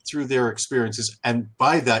people through their experiences. And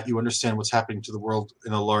by that, you understand what's happening to the world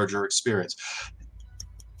in a larger experience.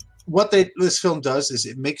 What this film does is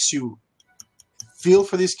it makes you feel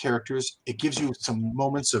for these characters. It gives you some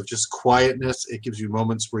moments of just quietness. It gives you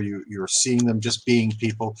moments where you're seeing them just being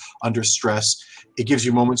people under stress. It gives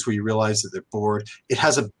you moments where you realize that they're bored. It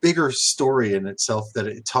has a bigger story in itself that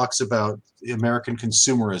it talks about American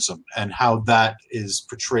consumerism and how that is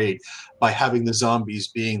portrayed by having the zombies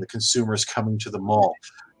being the consumers coming to the mall.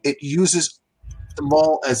 It uses the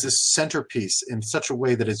mall as this centerpiece in such a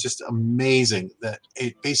way that is just amazing, that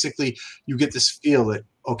it basically, you get this feel that,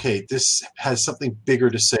 okay, this has something bigger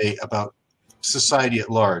to say about society at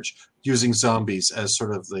large, using zombies as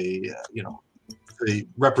sort of the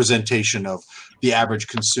representation of the average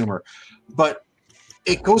consumer. But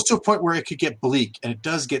it goes to a point where it could get bleak, and it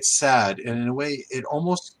does get sad, and in a way, it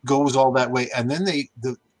almost goes all that way. And then at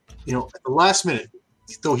the last minute,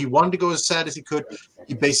 though he wanted to go as sad as he could,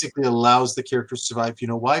 he basically allows the characters to survive. You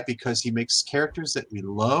know why? Because he makes characters that we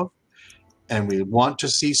love and we want to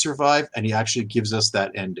see survive, and he actually gives us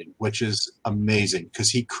that ending, which is amazing, because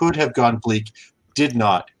he could have gone bleak, did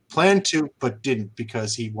not, planned to, but didn't,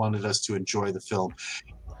 because he wanted us to enjoy the film.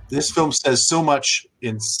 This film says so much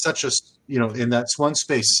in such a, in that one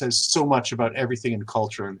space, says so much about everything in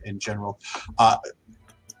culture in general. I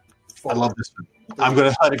love this film. I'm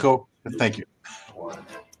going to let it go. Thank you. All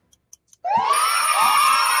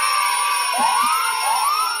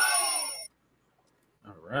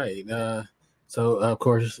right. So, of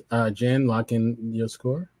course, Jen, lock in your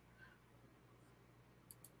score.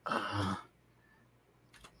 I'm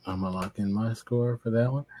going to lock in my score for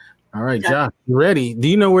that one. All right, Josh, you ready? Do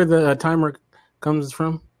you know where the timer comes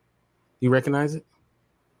from? Do you recognize it?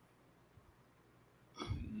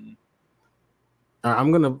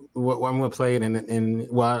 I'm gonna play it, and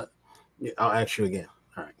I'll ask you again.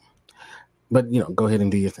 All right, but go ahead and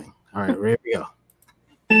do your thing. All right, ready to go.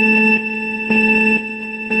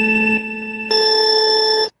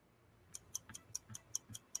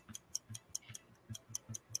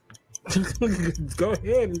 Go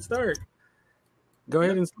ahead and start. Go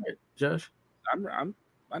ahead and start, Josh. I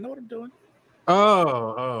know what I'm doing.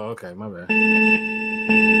 Oh, okay, my bad.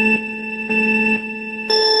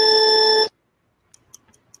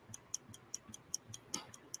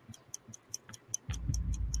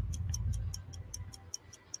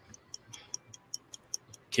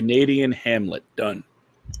 Canadian Hamlet, done.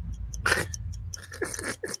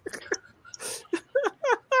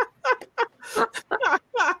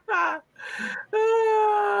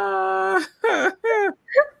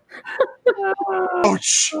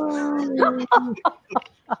 Ouch!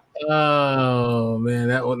 Oh man,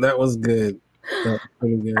 that was good. That was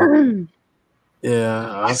pretty good. Yeah,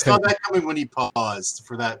 I saw that coming when he paused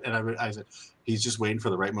for that, and I said, he's just waiting for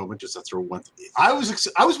the right moment just to throw one. I was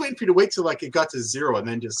waiting for you to wait till like it got to 0 and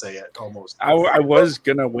then just say it almost. I was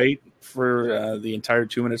gonna wait for the entire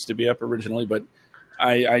 2 minutes to be up originally, but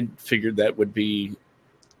I figured that would be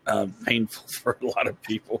painful for a lot of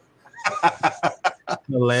people.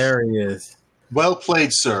 Hilarious. Well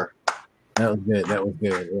played, sir. That was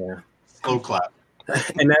good. Yeah. Slow clap.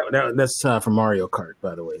 And that's from Mario Kart,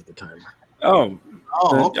 by the way, the timer. Oh,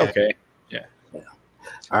 okay. Yeah. All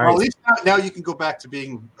right. Well, at least now you can go back to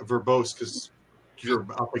being verbose because you're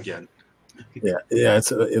up again. Yeah.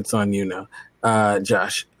 It's on you now,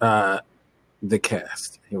 Josh. The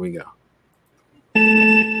cast. Here we go.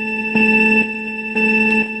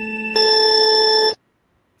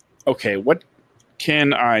 Okay, what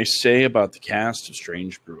can I say about the cast of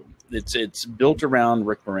Strange Brew? It's built around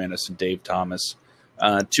Rick Moranis and Dave Thomas,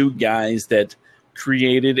 two guys that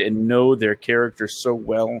created and know their characters so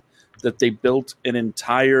well that they built an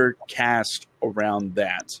entire cast around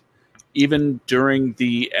that. Even during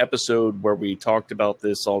the episode where we talked about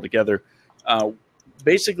this all together,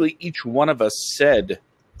 basically each one of us said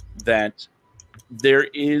that there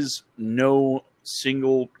is no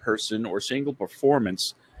single person or single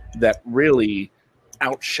performance that really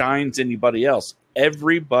outshines anybody else.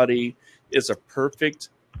 Everybody is a perfect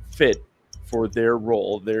fit for their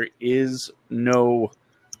role. There is no,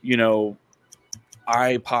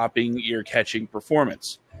 eye-popping, ear-catching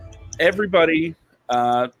performance. Everybody,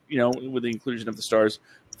 with the inclusion of the stars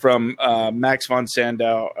from Max von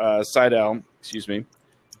Sydow,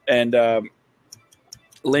 and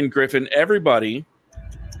Lynn Griffin, everybody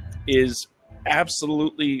is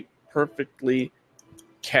absolutely perfectly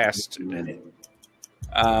cast in it.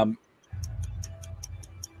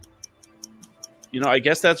 I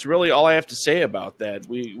guess that's really all I have to say about that.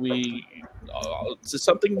 We it's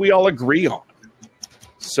something we all agree on.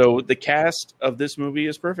 So the cast of this movie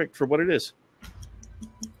is perfect for what it is.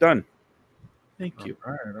 Done. Thank you.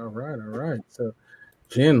 All right. So,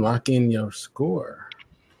 Jen, lock in your score.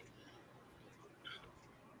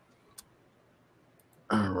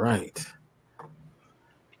 All right.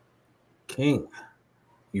 King,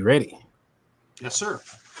 you ready? Yes, sir.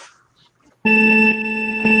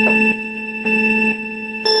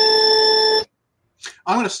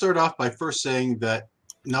 I'm going to start off by first saying that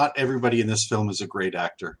not everybody in this film is a great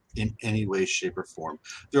actor in any way, shape, or form.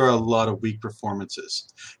 There are a lot of weak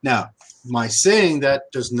performances. Now, my saying that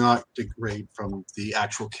does not degrade from the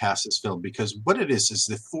actual cast of this film, because what it is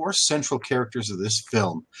the four central characters of this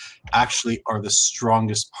film actually are the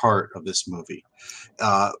strongest part of this movie.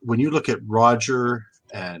 When you look at Roger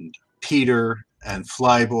and Peter and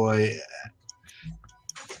Flyboy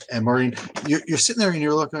and Maureen, you're sitting there and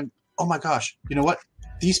you're looking, oh my gosh, you know what?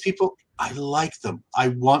 These people, I like them. I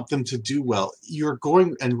want them to do well. You're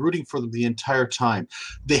going and rooting for them the entire time.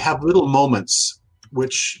 They have little moments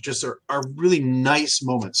which just are really nice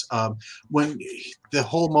moments. When the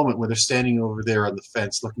whole moment when they're standing over there on the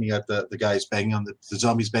fence looking at the guys banging on the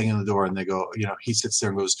zombies banging on the door, and they go, he sits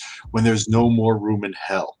there and goes, when there's no more room in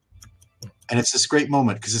hell. And it's this great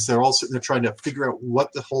moment because they're all sitting there trying to figure out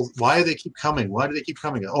why do they keep coming? Why do they keep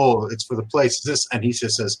coming? Oh, it's for the place. And he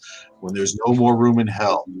just says, when there's no more room in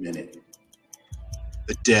hell, the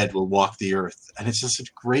dead will walk the earth. And it's just a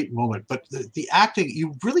great moment. But the acting,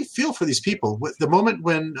 you really feel for these people. The moment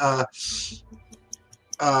when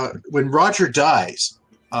Roger dies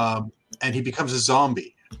and he becomes a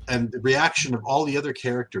zombie, and the reaction of all the other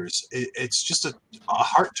characters, it's just a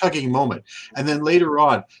heart-tugging moment. And then later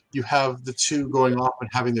on, you have the two going off and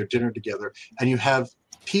having their dinner together, and you have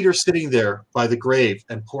Peter sitting there by the grave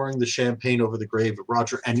and pouring the champagne over the grave of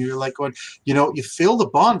Roger, and you're like going, you feel the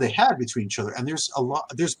bond they had between each other, and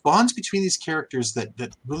there's bonds between these characters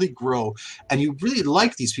that really grow, and you really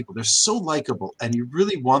like these people. They're so likable, and you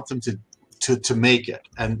really want them to make it.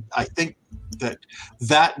 And I think that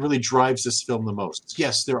really drives this film the most.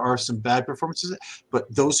 Yes, there are some bad performances,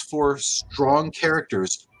 but those four strong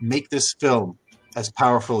characters make this film as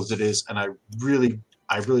powerful as it is. And I really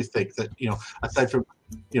think that, aside from,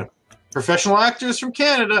 professional actors from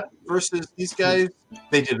Canada versus these guys,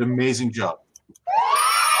 they did an amazing job.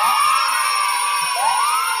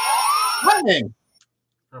 Running.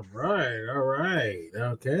 All right.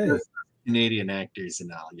 Okay. Canadian actors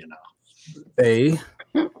and all, Hey.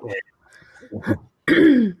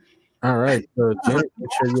 All right. So, Jen,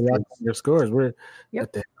 make sure you lock in your scores. We're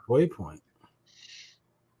at the halfway point.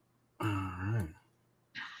 All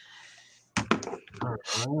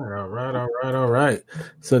right.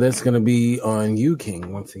 So that's going to be on you,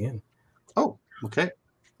 King, once again. Oh, okay.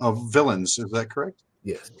 Villains, is that correct?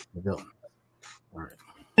 Yes, the villain. All right.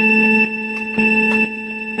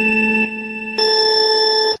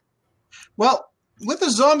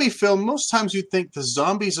 zombie film, most times you'd think the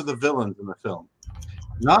zombies are the villains in the film.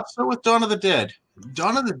 Not so with Dawn of the Dead.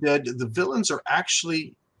 Dawn of the Dead, the villains are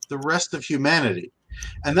actually the rest of humanity.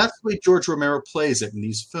 And that's the way George Romero plays it in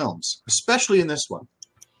these films, especially in this one.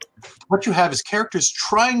 What you have is characters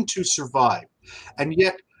trying to survive, and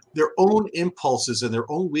yet their own impulses and their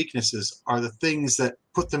own weaknesses are the things that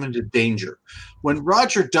put them into danger. When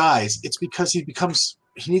Roger dies, it's because he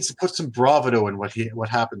needs to put some bravado in what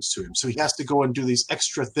happens to him. So he has to go and do these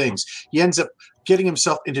extra things. He ends up getting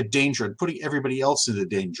himself into danger and putting everybody else into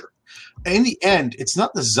danger. And in the end, it's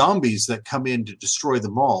not the zombies that come in to destroy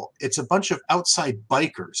them all. It's a bunch of outside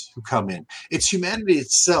bikers who come in. It's humanity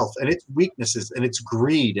itself and its weaknesses and its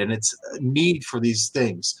greed and its need for these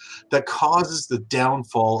things that causes the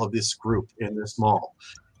downfall of this group in this mall.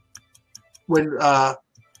 When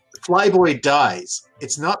Flyboy dies,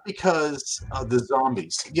 it's not because of the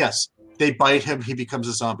zombies. Yes, they bite him, he becomes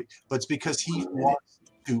a zombie, but it's because he wants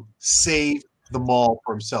to save the mall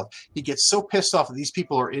for himself. He gets so pissed off that these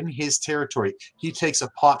people are in his territory, he takes a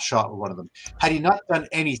pot shot with one of them. Had he not done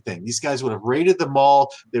anything, these guys would have raided the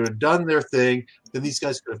mall, they would have done their thing, then these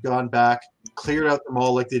guys could have gone back, cleared out the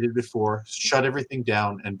mall like they did before, shut everything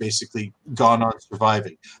down, and basically gone on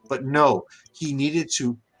surviving. But no, he needed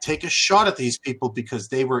to take a shot at these people because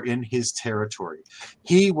they were in his territory.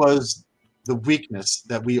 He was the weakness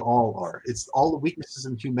that we all are. It's all the weaknesses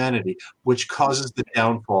in humanity which causes the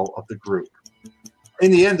downfall of the group. In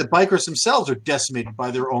the end, the bikers themselves are decimated by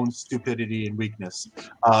their own stupidity and weakness.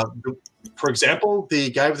 For example, the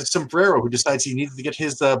guy with the sombrero who decides he needs to get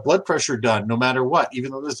his blood pressure done no matter what,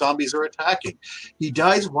 even though the zombies are attacking. He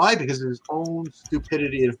dies. Why? Because of his own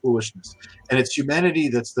stupidity and foolishness. And it's humanity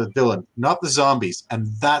that's the villain, not the zombies. And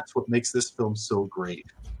that's what makes this film so great.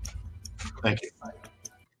 Thank you.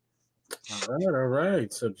 All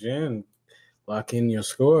right. So, Jen, lock in your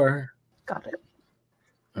score. Got it.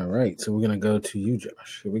 All right, so we're going to go to you,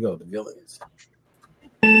 Josh. Here we go, the villains.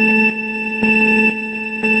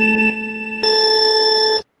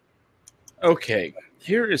 Okay,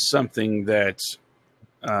 here is something that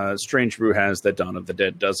Strange Brew has that Dawn of the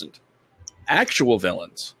Dead doesn't. Actual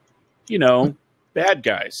villains. You know, bad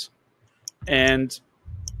guys. And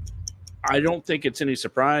I don't think it's any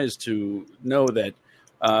surprise to know that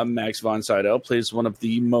Max von Sydow plays one of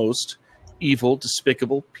the most evil,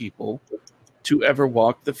 despicable people to ever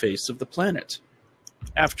walk the face of the planet.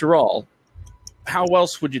 After all, how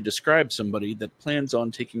else would you describe somebody that plans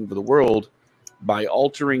on taking over the world by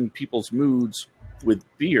altering people's moods with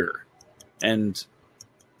beer and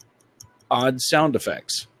odd sound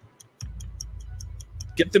effects?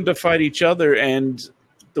 Get them to fight each other and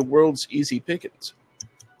the world's easy pickings.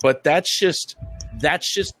 But that's just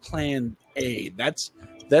plan A. That's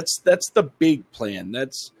the big plan.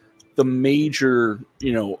 That's the major,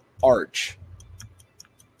 arch.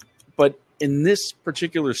 But in this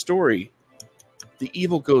particular story, the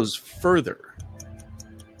evil goes further.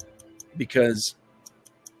 Because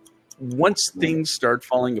once things start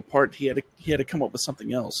falling apart, he had to come up with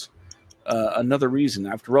something else. Another reason.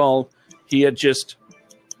 After all, he had just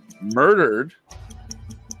murdered,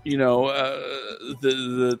 the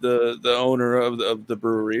owner of the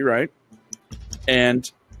brewery, right? And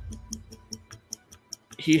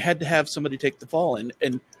he had to have somebody take the fall.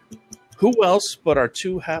 And who else but our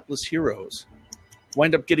two hapless heroes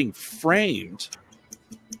wind up getting framed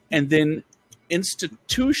and then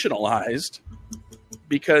institutionalized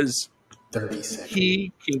because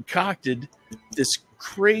he concocted this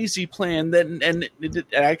crazy plan and it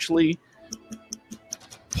actually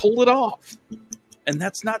pulled it off. And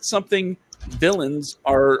that's not something villains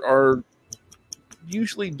are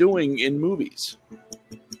usually doing in movies.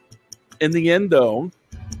 In the end, though,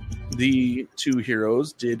 the two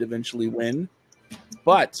heroes did eventually win,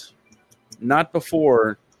 but not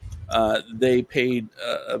before they paid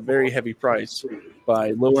a very heavy price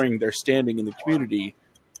by lowering their standing in the community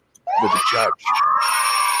with a judge.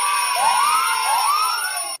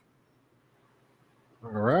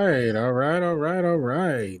 All right.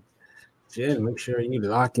 Jen, make sure you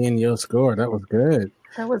lock in your score. That was good.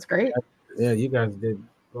 That was great. Yeah, you guys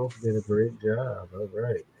both did a great job.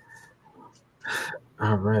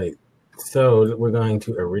 All right. So we're going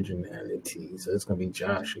to originality. So it's going to be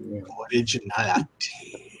Josh again.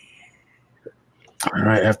 Originality. All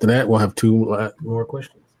right. After that, we'll have two more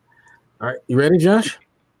questions. All right. You ready, Josh?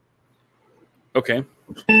 Okay.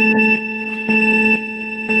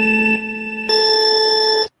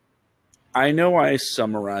 I know I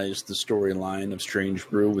summarized the storyline of Strange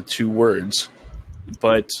Brew with 2 words,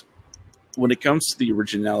 but when it comes to the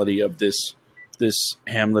originality of this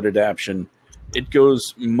Hamlet adaptation, it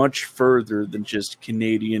goes much further than just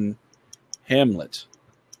Canadian Hamlet.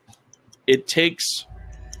 it takes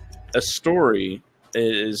a story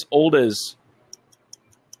as old as,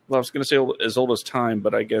 well, I was going to say as old as time,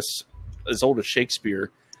 but I guess as old as Shakespeare,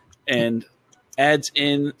 and adds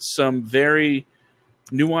in some very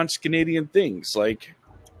nuanced Canadian things like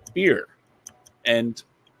beer and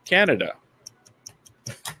Canada.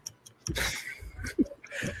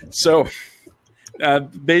 So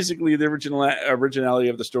basically the originality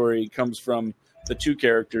of the story comes from the two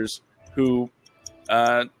characters who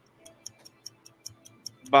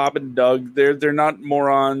Bob and Doug, they're not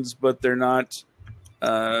morons, but they're not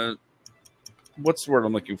what's the word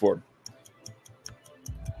I'm looking for?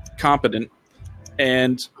 Competent.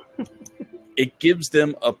 And it gives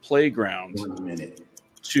them a playground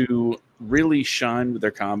to really shine with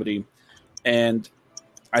their comedy. And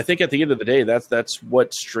I think at the end of the day, that's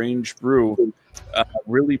what Strange Brew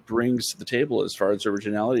really brings to the table as far as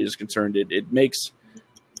originality is concerned. It makes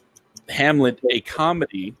Hamlet a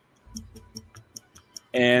comedy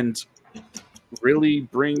and really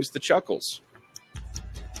brings the chuckles.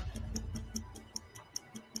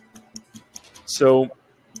 So,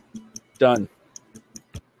 done.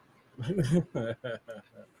 I'll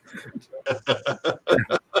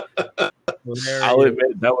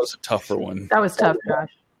admit that was a tougher one. That was tough, Josh.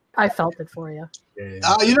 I felt it for you. You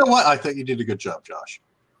know what? I think you did a good job, Josh.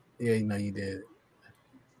 Yeah, no, you did.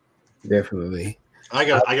 Definitely. I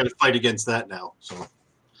got to fight against that now. So.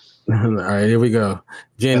 All right, here we go.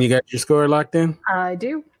 Jen, you got your score locked in? I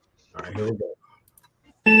do. All right, here we go.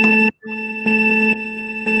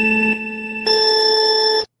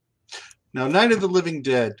 Now, Night of the Living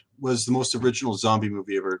Dead was the most original zombie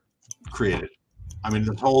movie ever created. I mean,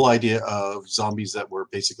 the whole idea of zombies that were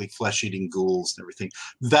basically flesh-eating ghouls and everything,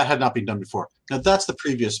 that had not been done before. Now, that's the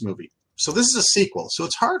previous movie. So this is a sequel. So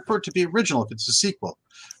it's hard for it to be original if it's a sequel.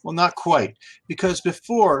 Well, not quite. Because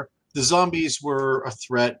before, the zombies were a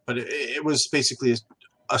threat, but it was basically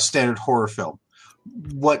a standard horror film.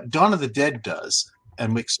 What Dawn of the Dead does,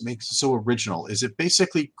 and makes it so original, is it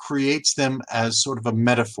basically creates them as sort of a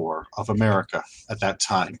metaphor of America at that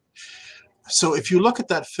time. So if you look at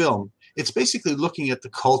that film, it's basically looking at the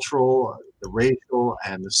cultural, the racial,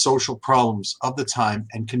 and the social problems of the time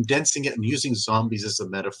and condensing it and using zombies as a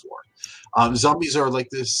metaphor. Zombies are like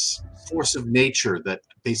this force of nature that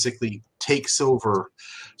basically takes over.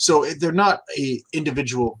 So they're not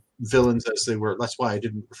individual villains as they were. That's why I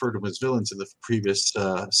didn't refer to them as villains in the previous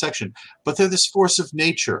section. But they're this force of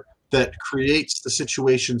nature that creates the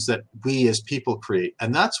situations that we as people create.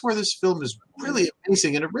 And that's where this film is really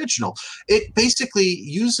amazing and original. It basically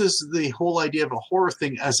uses the whole idea of a horror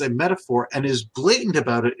thing as a metaphor and is blatant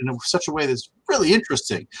about it in such a way that's really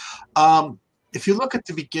interesting. If you look at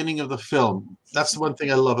the beginning of the film, that's the one thing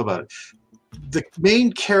I love about it. The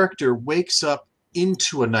main character wakes up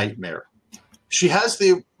into a nightmare. She has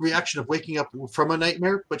the reaction of waking up from a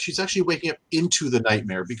nightmare, but she's actually waking up into the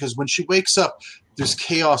nightmare because when she wakes up, there's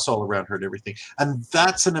chaos all around her and everything. And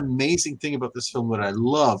that's an amazing thing about this film that I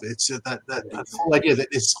love. It's that whole idea that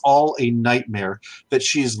it's all a nightmare that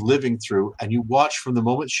she is living through. And you watch from the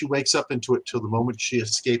moment she wakes up into it till the moment she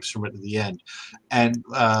escapes from it at the end. And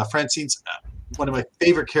Francine's one of my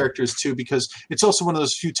favorite characters, too, because it's also one of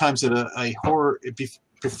those few times that a horror,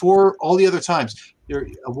 before all the other times,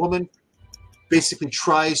 a woman basically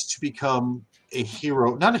tries to become a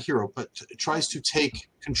hero, not a hero, but tries to take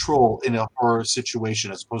control in a horror situation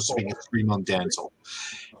as opposed to being a scream-on damsel.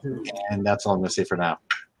 And that's all I'm going to say for now.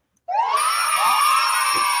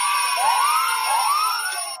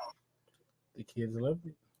 The kids love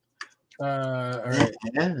it. All right.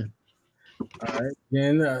 Yeah. All right.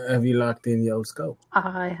 Jen, have you locked in your scope?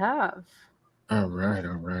 I have. All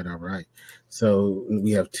right. So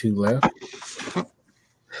we have two left.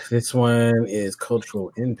 This one is cultural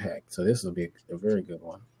impact. So this will be a very good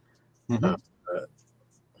one. Mm-hmm.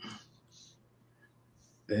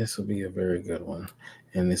 This will be a very good one.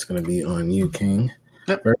 And it's going to be on you, King.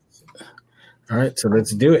 Yep. First. All right, so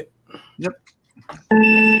let's do it. Yep.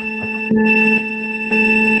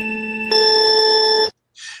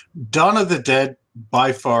 Dawn of the Dead,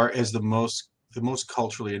 by far, is the most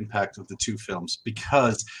culturally impact of the two films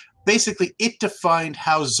because basically it defined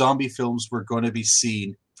how zombie films were going to be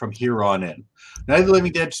seen from here on in. Night of the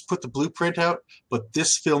Living Dead just put the blueprint out, but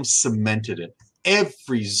this film cemented it.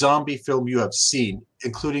 Every zombie film you have seen,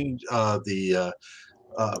 including the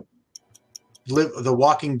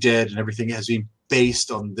Walking Dead and everything, has been based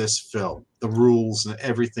on this film, the rules and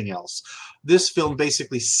everything else. This film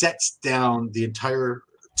basically sets down the entire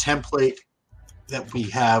template that we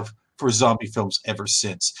have for zombie films ever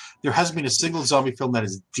since. There hasn't been a single zombie film that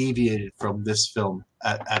has deviated from this film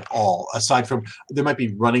at all. Aside from there might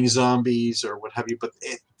be running zombies or what have you, but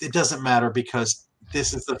it doesn't matter because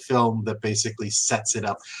this is the film that basically sets it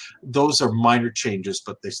up. Those are minor changes,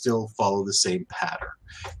 but they still follow the same pattern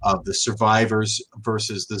of the survivors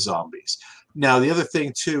versus the zombies. Now, the other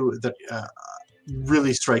thing, too, that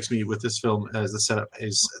really strikes me with this film as the setup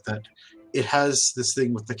is that it has this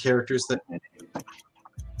thing with the characters that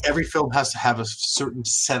every film has to have a certain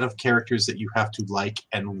set of characters that you have to like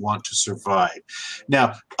and want to survive.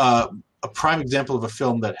 Now, a prime example of a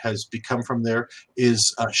film that has become from there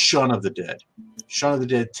is Shaun of the Dead. Shaun of the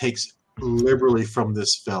Dead takes liberally from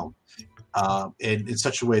this film in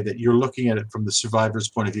such a way that you're looking at it from the survivor's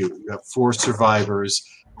point of view. You have 4 survivors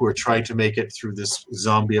who are trying to make it through this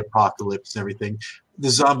zombie apocalypse and everything. The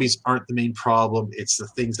zombies aren't the main problem. It's the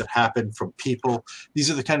things that happen from people. These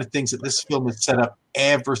are the kind of things that this film has set up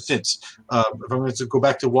ever since. If I'm going to go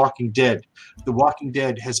back to Walking Dead, The Walking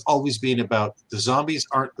Dead has always been about the zombies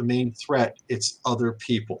aren't the main threat, it's other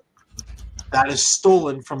people. That is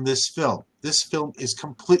stolen from this film. This film is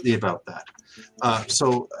completely about that.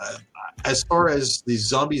 As far as the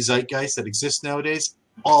zombie zeitgeist that exists nowadays,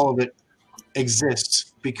 all of it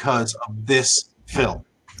exists because of this film.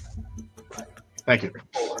 Thank you.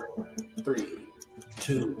 4, 3,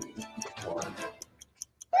 2, 1.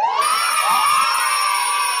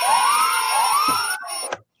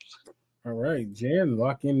 All right, Jen,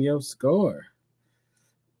 lock in your score.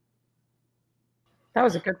 That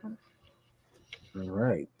was a good one. All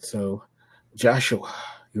right, so Joshua,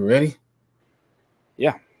 you ready?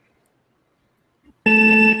 Yeah.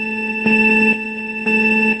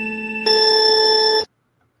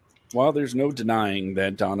 While there's no denying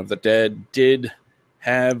that Dawn of the Dead did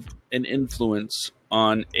have an influence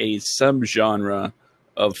on a subgenre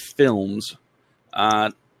of films,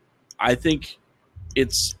 I think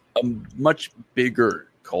it's a much bigger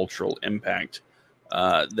cultural impact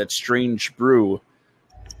that Strange Brew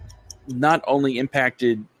not only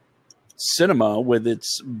impacted cinema with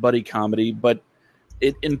its buddy comedy, but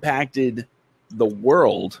it impacted the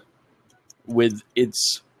world with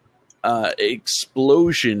its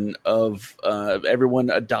explosion of everyone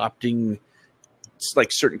adopting like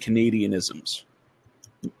certain Canadianisms.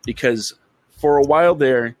 Because for a while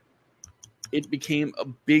there, it became a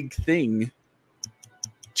big thing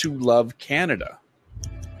to love Canada.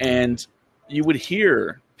 And you would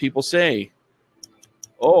hear people say,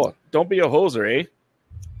 "Oh, don't be a hoser, eh?"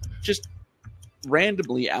 Just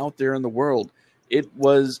randomly out there in the world. It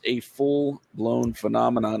was a full-blown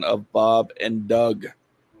phenomenon of Bob and Doug.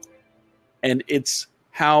 And it's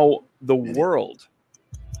how the world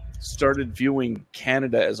started viewing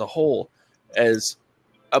Canada as a whole as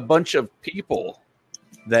a bunch of people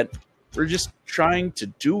that were just trying to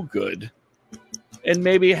do good and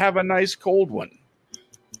maybe have a nice cold one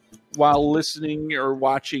while listening or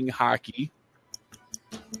watching hockey.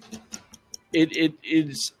 It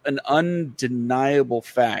is an undeniable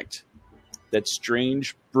fact that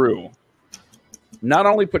Strange Brew not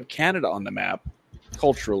only put Canada on the map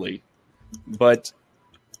culturally, but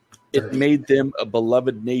it made them a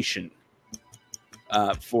beloved nation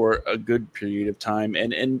for a good period of time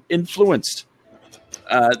and influenced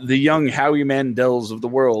the young Howie Mandels of the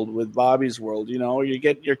world with Bobby's World. You know, you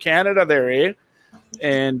get your Canada there, eh?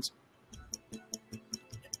 And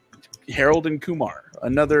Harold and Kumar,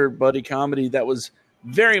 another buddy comedy that was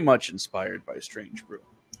very much inspired by Strange Brew.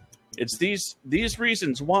 It's these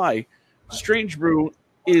reasons why Strange Brew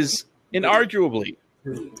is inarguably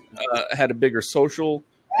had a bigger social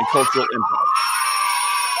and cultural impact.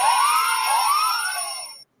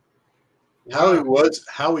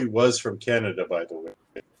 Howie was from Canada, by the way.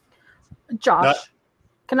 Josh,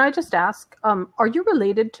 can I just ask, are you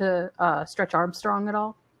related to Stretch Armstrong at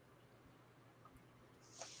all?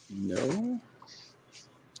 No.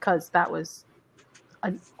 Because that was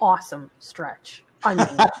an awesome stretch. I mean,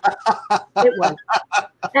 it was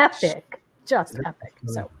epic. Just epic.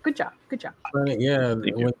 So good job. Good job. Yeah.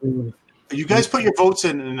 You guys put your votes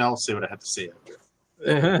in, and I'll say what I have to say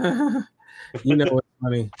after. You know what's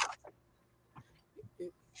funny?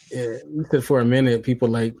 Yeah, we said for a minute people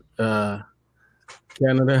like Canada.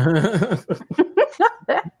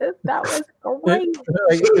 That was great.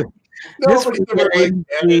 Nobody like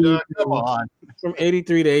Canada. Come on. From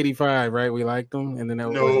 83 to 85, right? We liked them, and then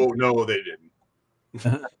no, they didn't.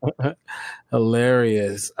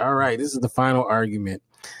 Hilarious. All right, this is the final argument.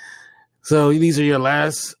 So these are your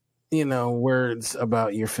last, words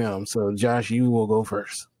about your film. So Josh, you will go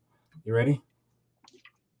first. You ready?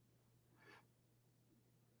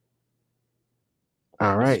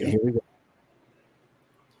 All right, here we go.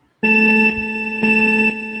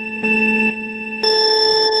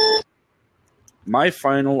 my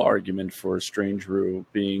final argument for Strange Brew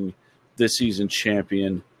being this season's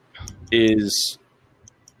champion is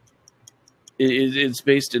it's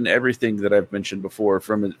based in everything that I've mentioned before,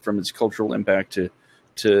 from its cultural impact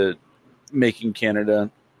to making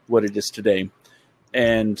Canada what it is today,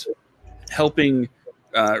 and helping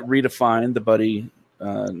redefine the buddy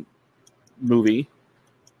movie.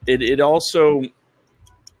 It also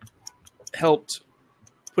helped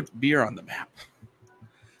put beer on the map.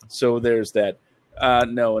 So there's that.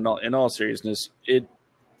 No, in all seriousness, it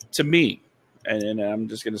to me, and I'm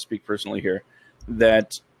just going to speak personally here,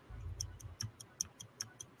 that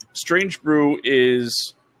Strange Brew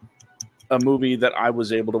is a movie that I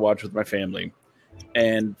was able to watch with my family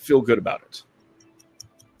and feel good about it.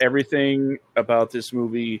 Everything about this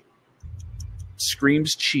movie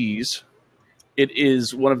screams cheese. It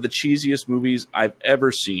is one of the cheesiest movies I've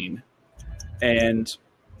ever seen. And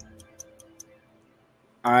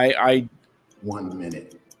I 1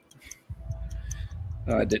 minute.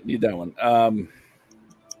 I didn't need that one.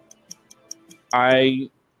 I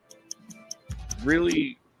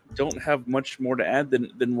really don't have much more to add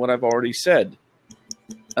than what I've already said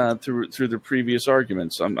through the previous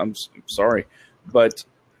arguments. I'm sorry, but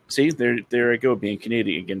see, there I go, being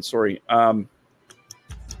Canadian again. Sorry.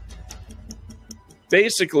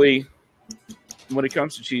 Basically, when it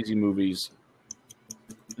comes to cheesy movies,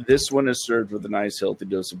 this one is served with a nice, healthy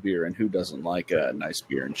dose of beer, and who doesn't like a nice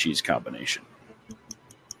beer and cheese combination?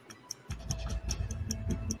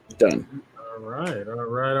 Done. All right.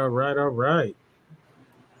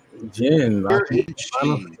 Jen, lock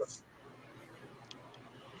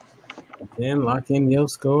in your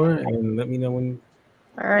score and let me know when.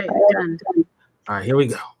 All right, done. All right, here we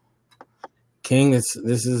go. King, this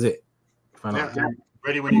is it. Yeah,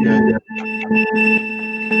 ready when you guys.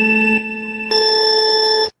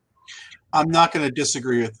 I'm not going to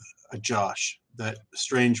disagree with Josh that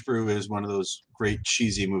Strange Brew is one of those great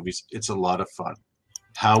cheesy movies. It's a lot of fun.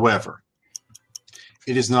 However,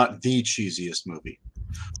 it is not the cheesiest movie.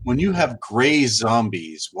 When you have gray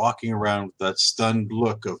zombies walking around with that stunned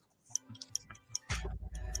look of,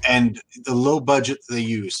 and the low budget they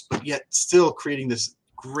use, but yet still creating this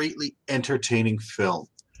greatly entertaining film.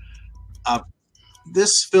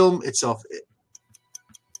 This film itself,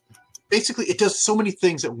 basically, it does so many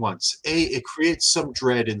things at once. It creates some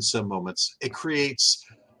dread in some moments. It creates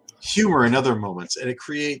humor in other moments, and it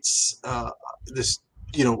creates this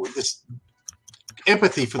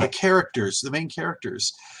empathy for the characters, the main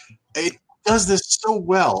characters. It does this so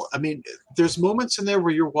well. I mean, there's moments in there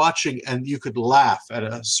where you're watching and you could laugh at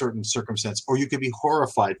a certain circumstance, or you could be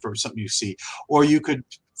horrified for something you see, or you could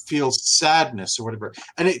feel sadness or whatever.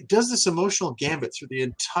 And it does this emotional gambit through the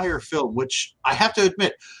entire film, which I have to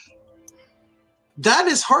admit, that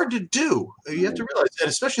is hard to do. You have to realize that,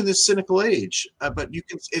 especially in this cynical age. But you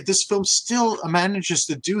can. This film still manages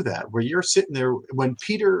to do that, where you're sitting there when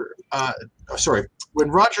when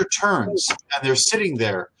Roger turns and they're sitting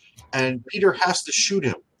there, and Peter has to shoot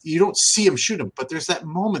him. You don't see him shoot him, but there's that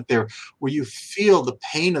moment there where you feel the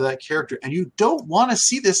pain of that character, and you don't want to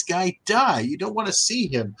see this guy die. You don't want to see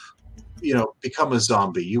him, become a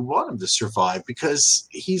zombie. You want him to survive because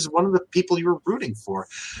he's one of the people you were rooting for.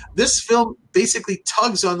 This film basically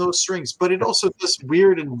tugs on those strings, but it also does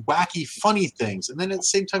weird and wacky, funny things, and then at the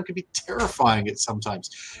same time can be terrifying at sometimes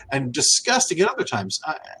and disgusting at other times.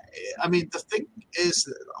 I mean, the thing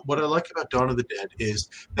is, what I like about Dawn of the Dead is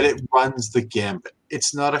that it runs the gambit.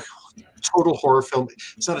 It's not a total horror film.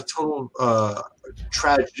 It's not a total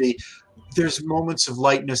tragedy. There's moments of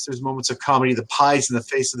lightness. There's moments of comedy. The pies in the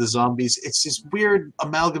face of the zombies. It's this weird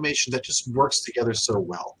amalgamation that just works together so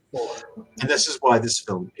well. And this is why this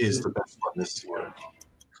film is the best one this year.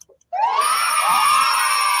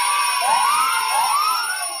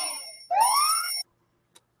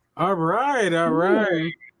 All right.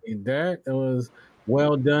 That was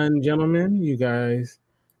well done, gentlemen. You guys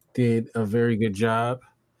did a very good job.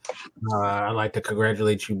 I'd like to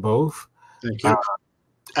congratulate you both. Thank you.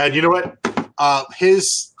 And you know what?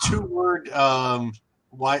 His 2-word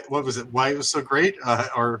why? What was it? Why it was so great?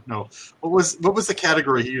 Or no? What was the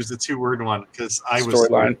category he used? The 2-word one, because I was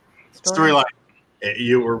storyline.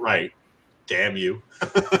 You were right. Damn you! Now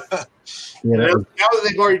that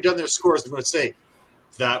they've already done their scores, I'm going to say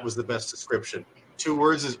that was the best description. 2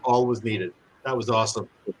 words is all was needed. That was awesome.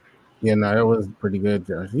 Yeah, no, that was pretty good,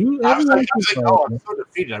 Josh. I was like, I'm so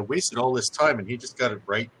defeated. I wasted all this time, and he just got it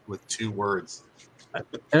right with 2 words.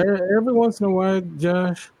 Every once in a while,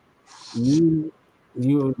 Josh, you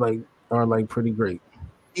are pretty great.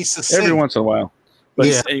 He's every once in a while, but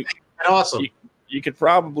yeah, awesome. You could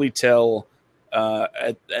probably tell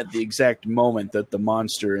at the exact moment that the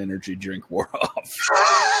Monster energy drink wore off.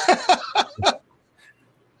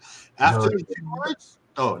 After the 2 words?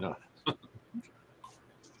 Oh, no.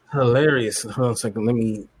 Hilarious. Hold on a second. Let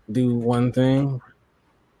me do one thing.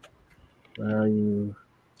 Value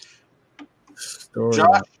story.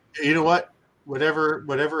 Josh, you know what?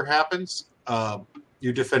 Whatever happens,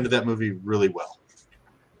 you defended that movie really well.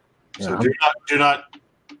 Yeah, So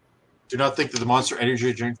do not think that the Monster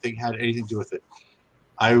Energy drink thing had anything to do with it.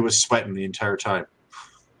 I was sweating the entire time,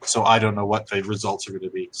 so I don't know what the results are going to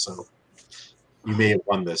be. So you may have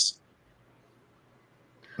won this.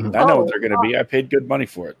 I know what they're going to be. I paid good money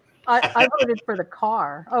for it. I voted for the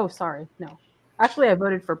car. Oh, sorry, no. Actually, I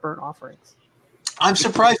voted for Burnt Offerings. I'm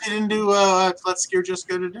surprised you didn't do Let's Scare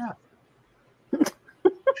Jessica to Death.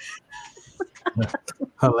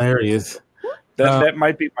 Hilarious. That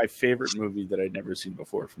might be my favorite movie that I'd never seen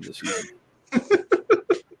before from this season.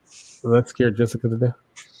 Let's Scare Jessica to Death.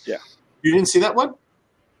 Yeah. You didn't see that one?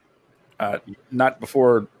 Not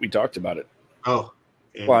before we talked about it. Oh.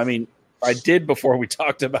 Well, I mean, I did before we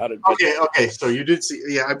talked about it. But Okay. So you did see.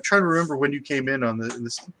 Yeah, I'm trying to remember when you came in on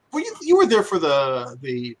this. Well, you were there for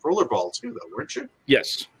the rollerball too, though, weren't you?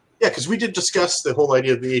 Yes. Yeah, because we did discuss the whole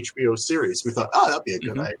idea of the HBO series. We thought, that'd be a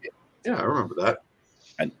good idea. Yeah, I remember that.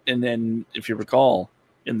 And then, if you recall,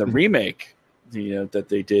 in the remake, that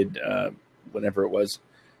they did, whenever it was,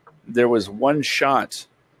 there was one shot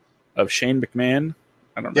of Shane McMahon.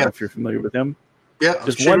 I don't know if you're familiar with him. Yeah,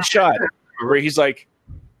 just one shot where he's like,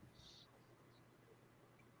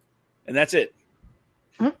 and that's it.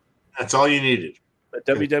 That's all you needed. The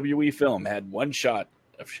WWE film had one shot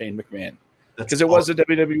of Shane McMahon because it was a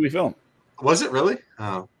WWE film. Was it really?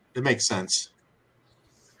 Oh, it makes sense.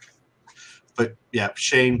 But yeah,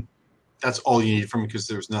 Shane, that's all you need from him because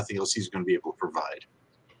there's nothing else he's going to be able to provide.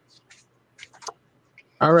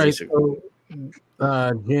 All right. So,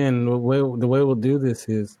 Jen, the way we'll do this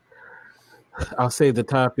is I'll say the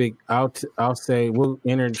topic. I'll say we'll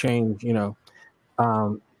interchange,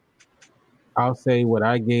 I'll say what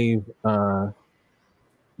I gave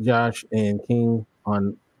Josh and King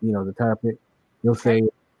on, the topic. You'll say,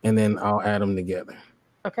 and then I'll add them together.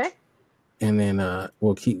 Okay. And then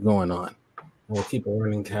we'll keep going on. We'll keep a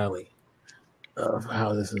running tally of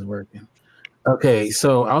how this is working. Okay,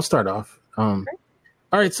 so I'll start off. All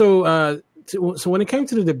right, so when it came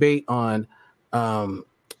to the debate on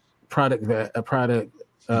production value,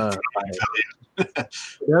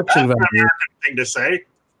 thing to say.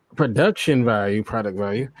 Production value, product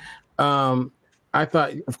value. I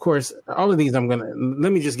thought, of course, all of these let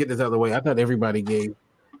me just get this out of the way. I thought everybody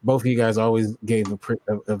both of you guys always gave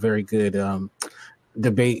a very good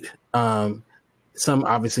debate. Some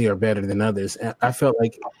obviously are better than others. I felt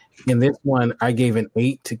like in this one, I gave an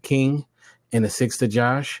 8 to King and a 6 to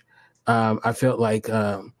Josh. I felt like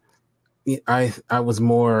I was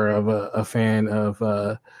more of a fan of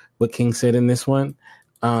what King said in this one.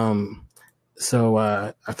 So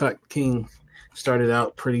I thought King started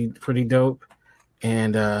out pretty dope,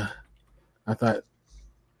 and I thought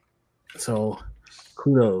so.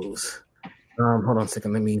 Kudos. Hold on a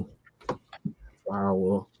second. Let me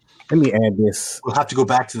add this. We'll have to go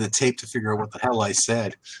back to the tape to figure out what the hell I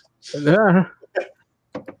said. So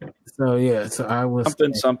I was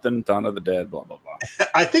something Dawn of the Dead, blah blah blah.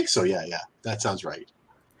 I think so. Yeah, that sounds right.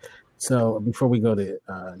 So before we go to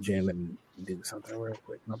Jim and do something real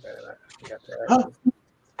quick, my bad. I forgot that.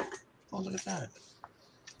 Oh, look at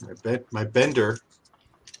that! My bender,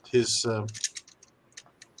 his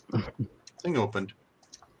thing opened.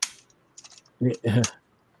 Yeah.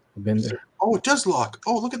 Bender. Oh, it does lock.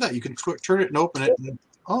 Oh, look at that! You can turn it and open it. And,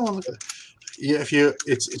 oh, look at that. Yeah,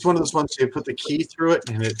 it's one of those ones you put the key through it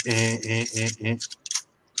and it.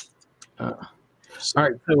 All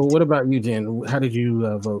right. So, what about you, Jen? How did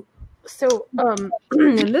you vote? So,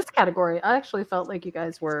 in this category, I actually felt like you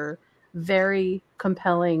guys were very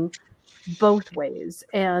compelling both ways,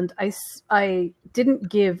 and I didn't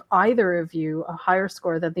give either of you a higher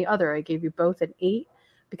score than the other. I gave you both an 8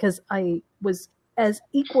 because I was as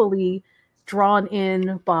equally drawn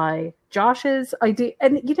in by Josh's idea.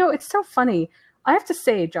 And, it's so funny. I have to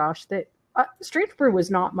say, Josh, that Strange Brew was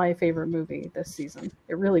not my favorite movie this season.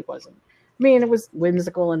 It really wasn't. I mean, it was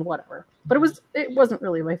whimsical and whatever, but it wasn't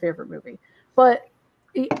really my favorite movie. But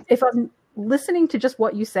if I'm listening to just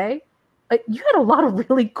what you say, you had a lot of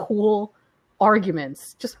really cool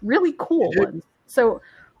arguments, just really cool ones. So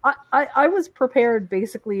I was prepared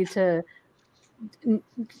basically to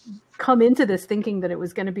come into this thinking that it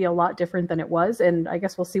was going to be a lot different than it was, and I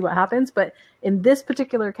guess we'll see what happens. But in this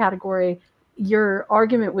particular category, your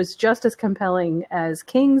argument was just as compelling as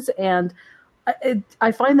King's, and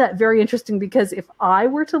I find that very interesting because if I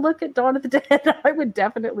were to look at Dawn of the Dead, I would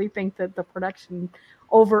definitely think that the production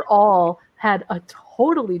overall had a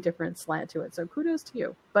totally different slant to it. So kudos to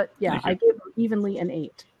you. But yeah, I gave it evenly an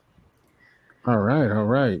 8. All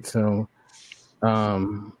right. So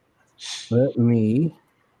let me.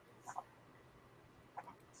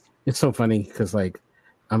 It's so funny because like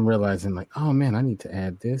I'm realizing like, oh man, I need to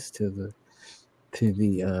add this to the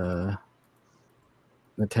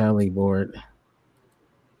tally board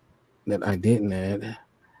that I didn't add.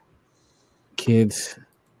 Kids,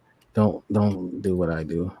 don't do what I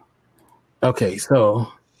do. Okay,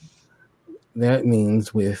 so that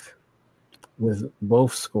means with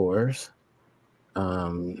both scores,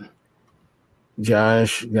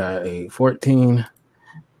 Josh got a 14,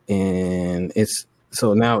 and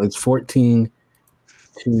now it's 14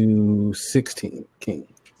 to 16. King.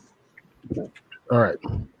 All right.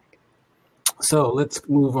 So let's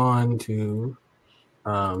move on to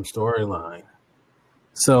storyline.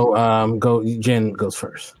 So Jen goes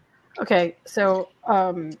first. Okay, so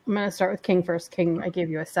I'm going to start with King first. King, I gave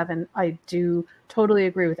you a 7. I do totally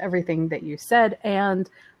agree with everything that you said, and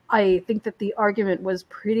I think that the argument was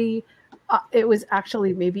pretty. It was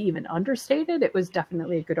actually maybe even understated. It was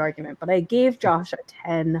definitely a good argument, but I gave Josh a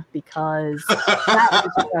 10 because that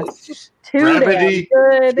was just too Brevity,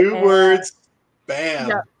 damn good. 2 words, bam.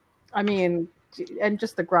 Yeah, I mean, and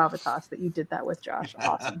just the gravitas that you did that with, Josh.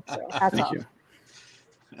 Awesome. So hats off.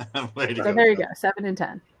 So there you go, 7 and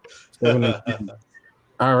 10. 7 and 10.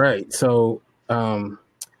 All right. So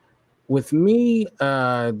with me,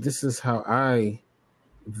 this is how I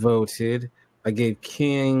voted. I gave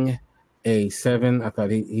King a 7. I thought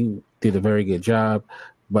he did a very good job,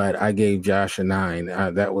 but I gave Josh a 9.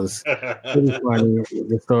 That was pretty funny.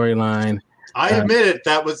 The storyline. I admit it.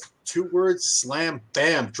 That was 2 words. Slam,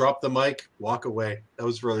 bam. Drop the mic. Walk away. That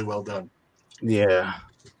was really well done. Yeah.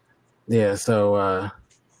 So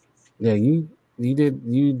you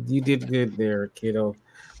did good there, kiddo.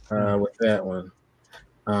 With that one.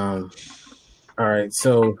 All right.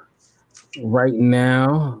 So right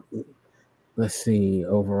now, let's see.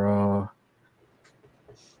 Overall,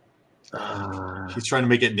 He's trying to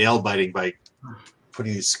make it nail biting by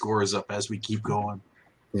putting these scores up as we keep going.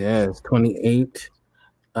 Yeah, it's 28.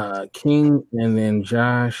 King and then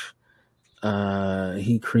Josh.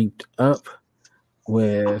 He creeped up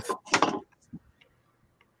with.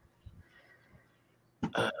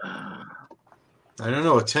 I don't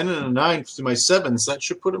know, a 10 and a 9 to my 7s. That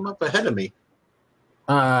should put him up ahead of me.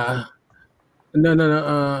 No.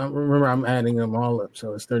 Remember, I'm adding them all up,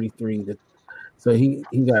 so it's 33. So he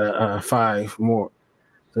got a 5 more.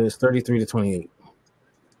 So it's 33 to 28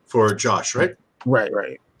 for Josh, right?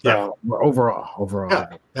 Right. Yeah.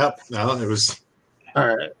 Overall. Yep. No, it was.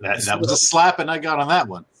 All right. That was a slap, and I got on that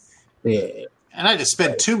one. Yeah. And I just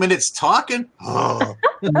spent 2 minutes talking. Oh.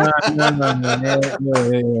 No. Yeah,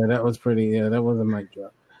 that was pretty. Yeah, that was a mic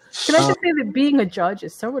drop. Can I just say that being a judge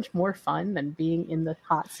is so much more fun than being in the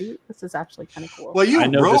hot seat? This is actually kind of cool. Well, you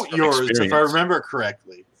wrote yours, if I remember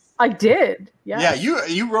correctly. I did. Yeah,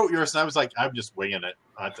 you wrote yours, and I was like, I'm just winging it.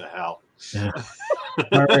 What the hell? Yeah.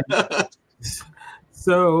 All right.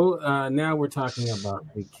 So now we're talking about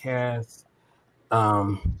the cast.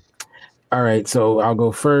 All right, so I'll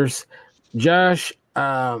go first. Josh,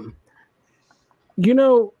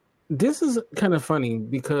 this is kind of funny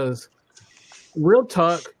because real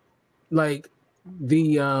talk, like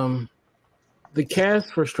the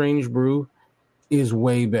cast for Strange Brew is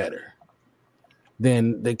way better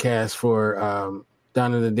than the cast for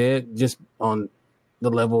Dawn of the Dead, just on the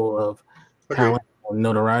level of talent and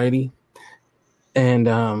notoriety. And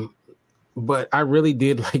but I really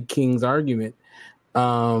did like King's argument.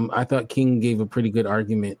 I thought King gave a pretty good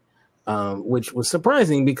argument, which was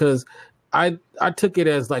surprising because I took it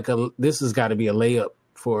as like this has got to be a layup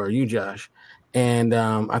for you, Josh. And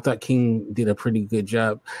I thought King did a pretty good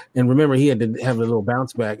job. And remember, he had to have a little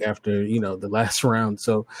bounce back after, the last round.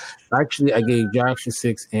 So actually, I gave Josh a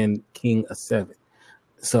 6 and King a 7.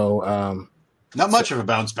 So not much of a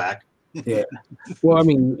bounce back. Yeah. Well, I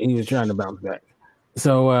mean, he was trying to bounce back.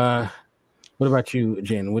 So what about you,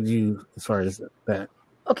 Jen? What did you, as far as that?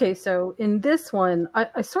 Okay, so in this one,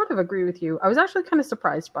 I sort of agree with you. I was actually kind of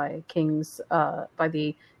surprised by King's, by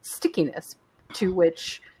the stickiness to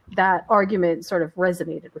which that argument sort of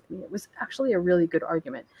resonated with me. It was actually a really good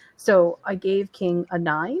argument. So I gave King a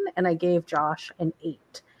 9 and I gave Josh an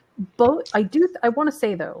 8. Both, I want to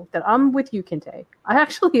say though, that I'm with you, Kinte. I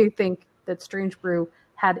actually think that Strange Brew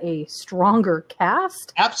had a stronger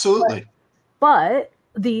cast. Absolutely. But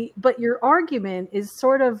your argument is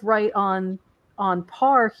sort of right on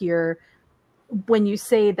par here when you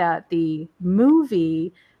say that the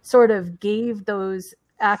movie sort of gave those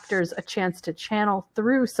actors a chance to channel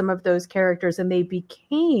through some of those characters, and they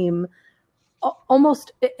became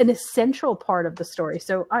almost an essential part of the story.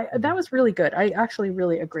 So that was really good. I actually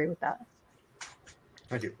really agree with that.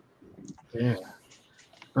 Thank you. Yeah.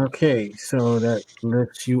 Okay, so that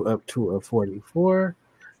lifts you up to a 44.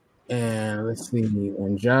 And let's see,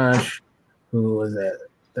 and Josh, who was at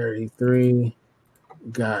 33,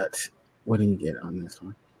 got, what did he get on this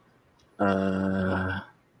one?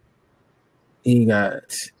 He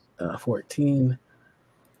got 14.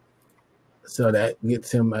 So that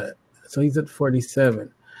gets him so he's at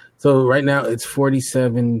 47. So right now it's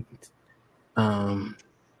 47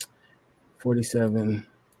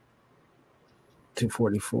 to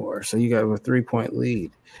 44. So you got a 3-point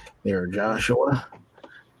lead there, Joshua.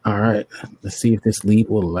 All right. Let's see if this lead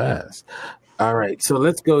will last. All right. So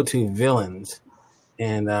let's go to villains.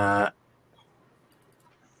 And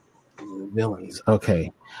villains.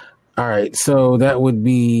 Okay. All right. So that would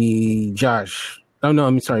be Josh. Oh, no.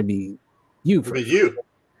 I'm sorry. Be you. Be you.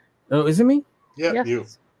 Oh, is it me? Yeah, you.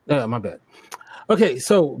 Oh, my bad. Okay.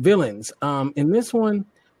 So villains. In this one,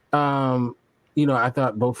 I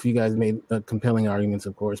thought both of you guys made compelling arguments,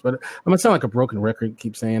 of course, but I'm going to sound like a broken record,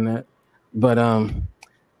 keep saying that. But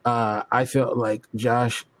I felt like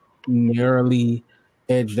Josh narrowly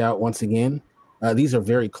edged out once again. These are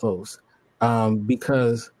very close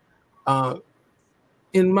because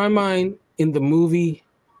in my mind, in the movie,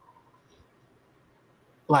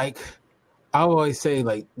 like I always say,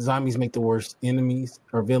 like zombies make the worst enemies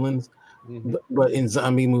or villains. Mm-hmm. But in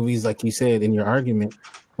zombie movies, like you said in your argument,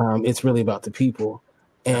 it's really about the people.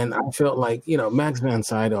 And I felt like, Max von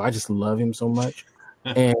Sydow, I just love him so much.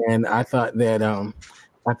 And I thought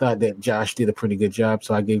that Josh did a pretty good job.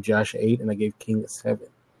 So I gave Josh 8 and I gave King a 7.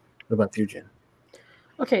 What about you, Jen?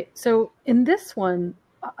 Okay, so in this one,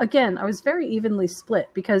 again, I was very evenly split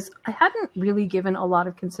because I hadn't really given a lot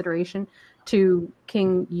of consideration to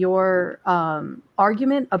King, your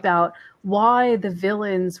argument about why the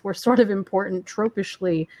villains were sort of important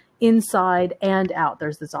tropishly inside and out.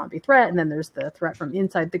 There's the zombie threat, and then there's the threat from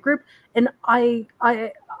inside the group. And I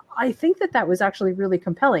think that was actually really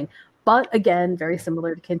compelling. But again, very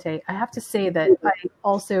similar to Kinte, I have to say that I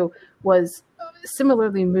also was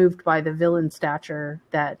similarly moved by the villain stature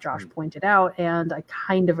that Josh pointed out, and I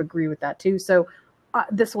kind of agree with that too. So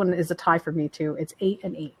this one is a tie for me too. It's 8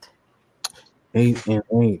 and 8. 8 and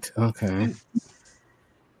 8. Okay.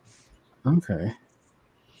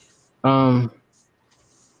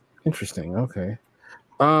 Interesting. Okay.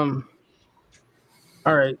 All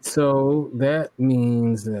right. So that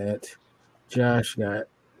means that Josh got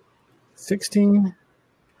 16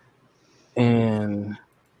 and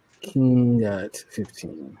King got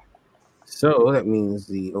 15. So that means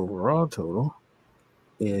the overall total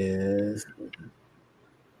is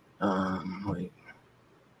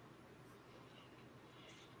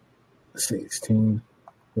 16.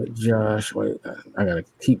 But Josh, I gotta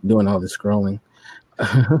keep doing all the scrolling.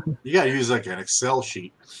 You gotta use like an Excel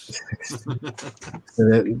sheet. So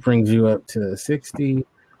that brings you up to 60,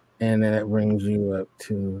 and then that brings you up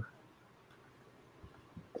to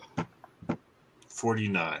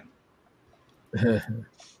 49. Wait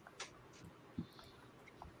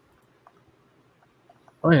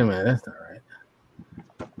a minute, that's not right.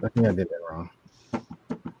 I think I did that wrong.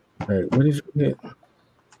 Wait, what did you get?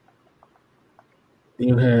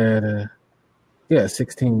 You had,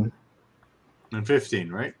 16. And 15,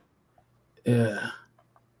 right? Yeah.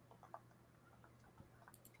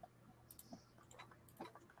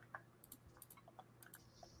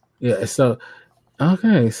 Yeah, so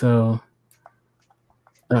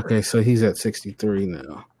he's at 63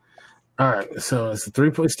 now. All right, so it's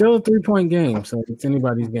still a 3-point game, so it's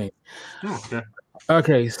anybody's game. Okay.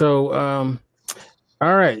 Okay, so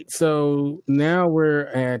all right, so now we're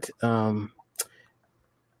at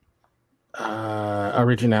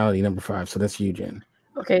originality number 5. So that's you, Jen.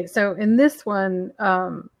 Okay, so in this one,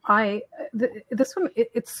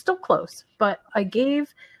 it's still close, but I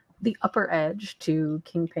gave the upper edge to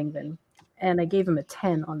King Penguin, and I gave him a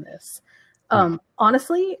 10 on this.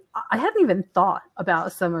 Honestly, I hadn't even thought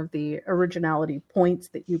about some of the originality points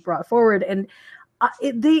that you brought forward, and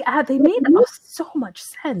they made so much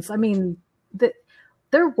sense. I mean,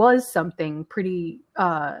 there was something pretty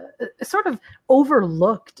sort of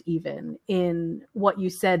overlooked even in what you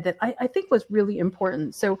said that I think was really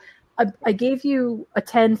important. So I gave you a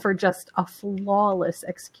 10 for just a flawless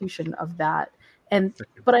execution of that.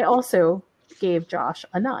 But I also gave Josh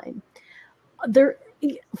a 9.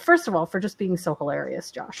 First of all, for just being so hilarious,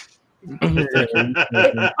 Josh.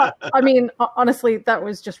 I mean, honestly, that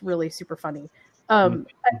was just really super funny. And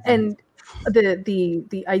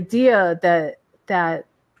the idea that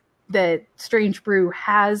Strange Brew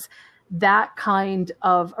has that kind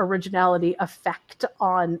of originality effect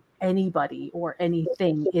on anybody or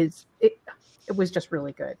anything it was just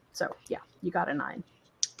really good. So yeah, you got a 9.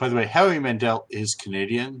 By the way, Howie Mandel is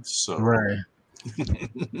Canadian, so Right.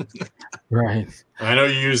 Right. I know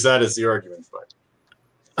you use that as the argument, but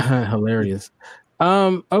hilarious.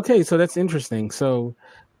 Okay, so that's interesting. So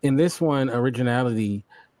in this one, originality,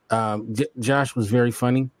 Josh was very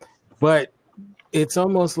funny, but it's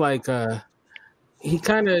almost like he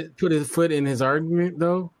kind of put his foot in his argument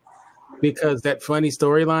though, because that funny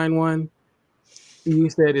storyline one, you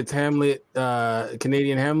said it's Hamlet,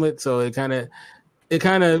 Canadian Hamlet, so it kind of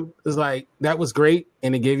was like, that was great,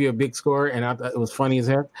 and it gave you a big score, and I thought it was funny as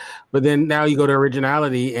heck. But then now you go to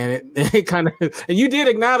originality, and it kind of, and you did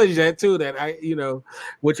acknowledge that too, that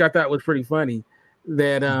which I thought was pretty funny,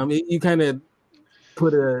 that you kind of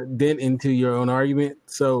put a dent into your own argument.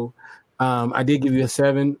 So I did give you a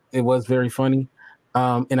 7. It was very funny,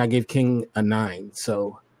 and I gave King a 9.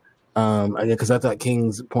 So because I thought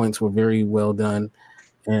King's points were very well done,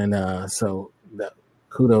 and so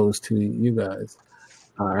kudos to you guys.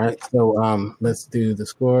 All right, so let's do the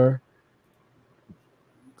score.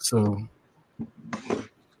 So,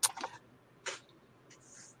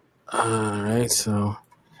 all right, so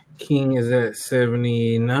King is at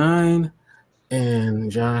 79,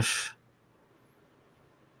 and Josh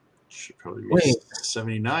should probably be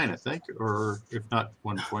 79, I think, or if not,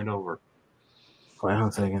 1 point over. Wait on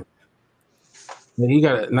a second. Yeah, you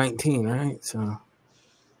got a 19, right? So.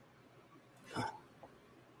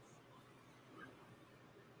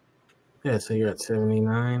 Yeah, so you're at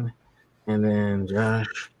 79. And then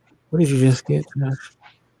Josh, what did you just get, Josh?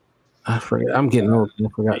 I forget. I'm getting old. I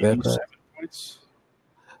forgot that. Points.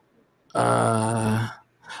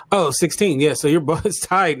 16. Yeah, so you're both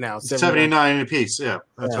tied now. 79 apiece. Yeah,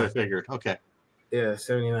 that's what I figured. Okay. Yeah,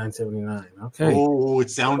 79. Okay. Oh,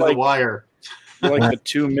 it's down to the wire. Like the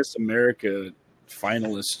 2 Miss America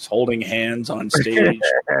finalists holding hands on stage.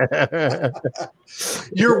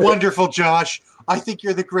 You're wonderful, Josh. I think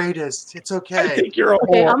you're the greatest. It's okay. I think you're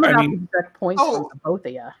okay. I'm gonna have to deduct points from both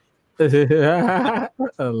of you.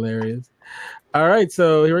 Hilarious. All right,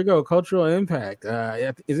 so here we go. Cultural impact.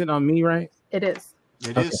 Is it on me, right? It is.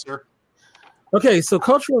 It is, sir. Okay, so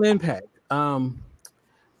cultural impact.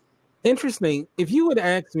 Interesting. If you would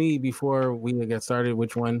ask me before we got started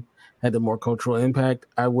which one had the more cultural impact,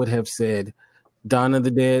 I would have said Dawn of the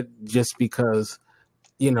Dead, just because,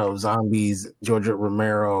 zombies, George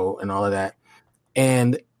Romero, and all of that.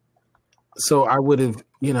 And so I would have,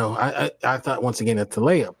 I thought once again it's a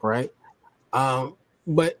layup, right?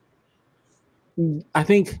 But I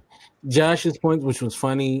think Josh's point, which was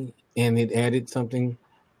funny and it added something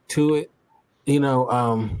to it, he made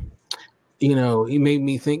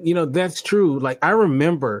me think, that's true. Like, I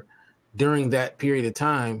remember during that period of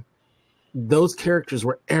time, those characters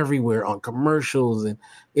were everywhere on commercials, and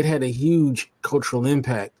it had a huge cultural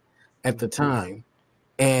impact at the time.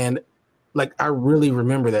 And like, I really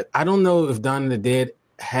remember that. I don't know if Dawn of the Dead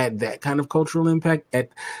had that kind of cultural impact.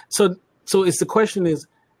 So it's the question is,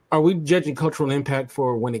 are we judging cultural impact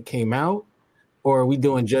for when it came out, or are we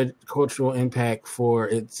doing cultural impact for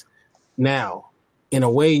its now? In a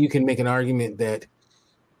way, you can make an argument that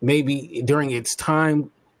maybe during its time,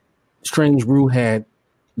 Strange Brew had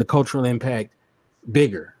the cultural impact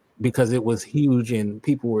bigger because it was huge and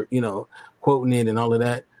people were, quoting it and all of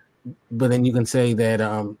that. But then you can say that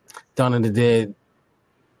Dawn of the Dead,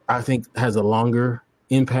 I think, has a longer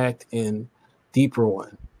impact and deeper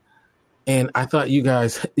one. And I thought you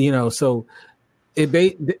guys, so it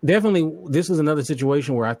definitely, this was another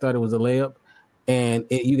situation where I thought it was a layup, and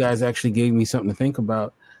you guys actually gave me something to think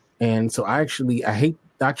about. And so I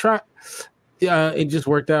tried. It just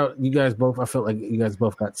worked out. I felt like you guys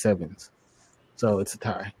both got 7s. So it's a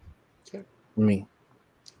tie for me.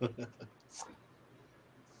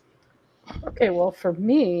 Okay, well, for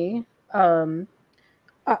me, I'm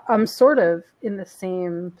sort of in the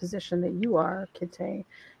same position that you are, Kite.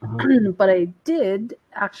 But I did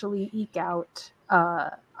actually eke out,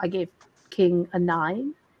 I gave King a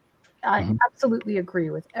 9. I absolutely agree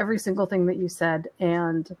with every single thing that you said,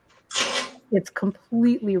 and it's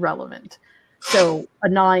completely relevant. So a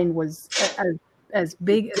 9 was as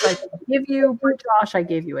big as I could give you, but Josh, I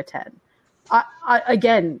gave you a 10.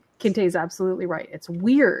 Again, Kinte is absolutely right. It's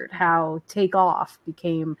weird how Take Off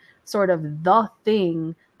became sort of the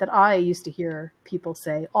thing that I used to hear people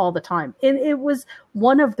say all the time. And it was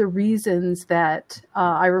one of the reasons that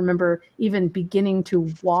I remember even beginning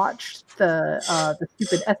to watch the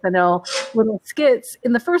stupid SNL little skits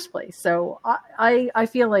in the first place. So I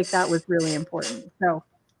feel like that was really important. So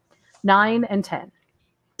 9 and 10.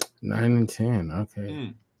 9 and 10.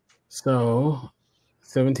 Okay. So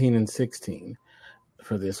 17 and 16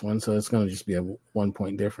 for this one. So it's going to just be a 1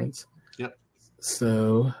 point difference. Yep.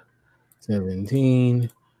 So 17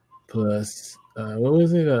 plus, what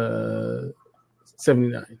was it?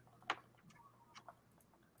 79.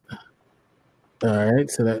 All right.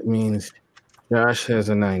 So that means Josh has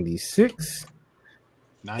a 96.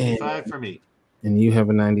 95 for me. And you have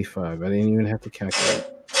a 95. I didn't even have to calculate.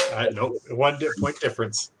 Nope. 1 point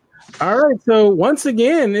difference. All right. So once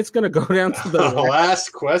again, it's going to go down to the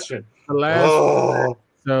last question. The last.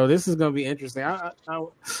 So this is going to be interesting. I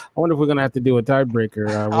wonder if we're going to have to do a tiebreaker.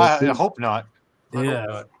 I hope not. Hope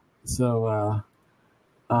not. So,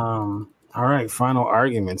 all right. Final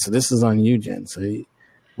argument. So this is on you, Jen. So,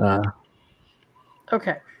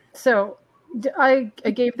 okay. So I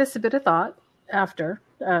gave this a bit of thought after,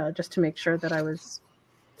 just to make sure that I was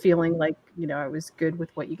feeling like, I was good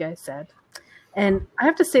with what you guys said. And I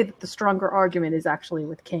have to say that the stronger argument is actually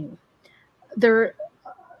with King.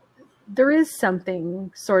 There is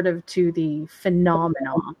something sort of to the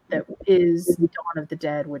phenomenon that is Dawn of the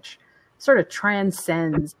Dead, which sort of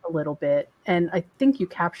transcends a little bit. And I think you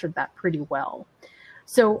captured that pretty well.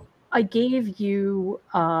 So I gave you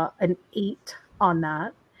an 8 on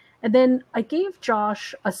that. And then I gave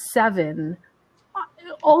Josh a 7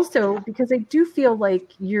 also because I do feel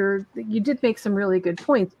like you did make some really good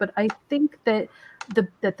points, but I think that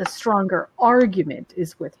the stronger argument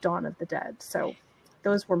is with Dawn of the Dead. So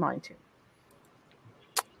those were mine too.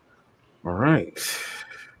 All right.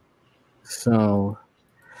 So,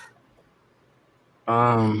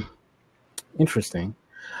 interesting.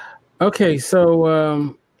 Okay,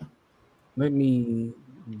 so let me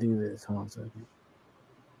do this. Hold on a second.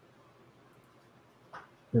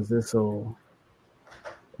 Because this will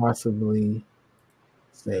possibly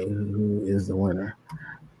say who is the winner.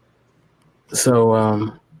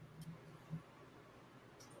 So,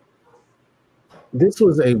 this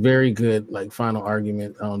was a very good final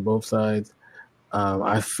argument on both sides.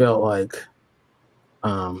 I felt like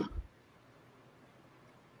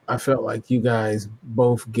you guys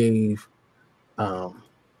both gave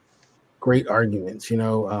great arguments.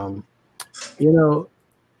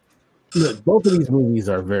 Look, both of these movies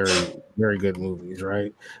are very, very good movies,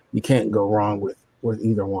 right? You can't go wrong with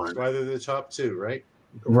either one. Why they're the top two, right?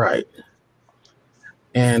 Right.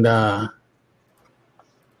 And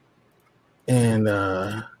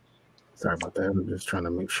sorry about that. I'm just trying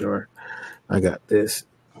to make sure I got this.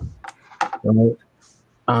 Right.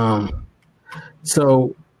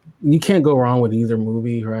 So you can't go wrong with either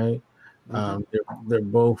movie, right? They're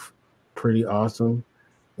both pretty awesome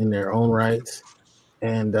in their own rights.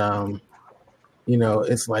 And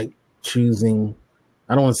it's like choosing,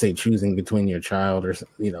 I don't want to say choosing between your child or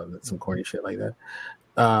some corny shit like that.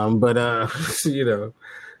 But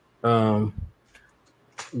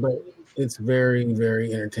it's very,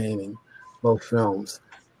 very entertaining, both films.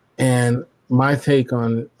 And my take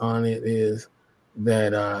on it is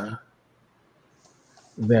that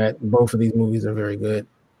that both of these movies are very good.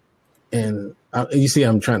 And you see,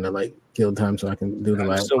 I'm trying to kill time so I can do the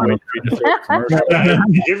last.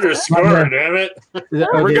 Give your score, damn it!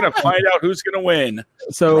 We're gonna find out who's gonna win.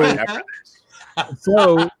 So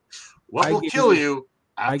what will kill you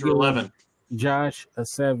after 11? Josh a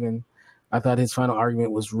 7. I thought his final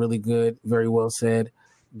argument was really good, very well said,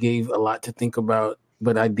 gave a lot to think about,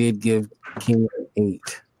 but I did give King an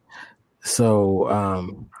 8. So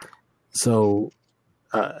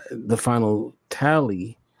the final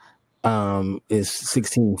tally is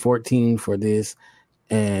 16-14 for this,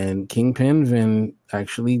 and King Penvin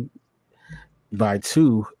actually by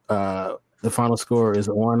 2. The final score is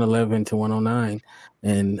 111 to 109,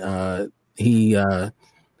 and he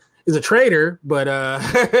is a traitor, but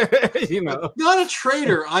not a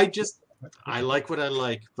traitor. I like what I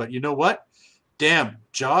like, but you know what? Damn,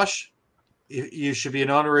 Josh, you should be an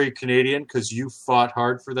honorary Canadian because you fought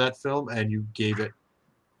hard for that film and you gave it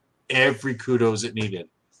every kudos it needed.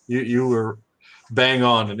 You were bang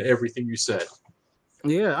on in everything you said.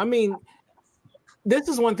 Yeah, I mean, this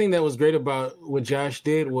is one thing that was great about what Josh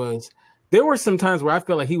did was there were some times where I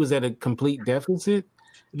felt like he was at a complete deficit.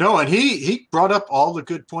 No, and he brought up all the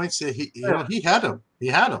good points that he had them. He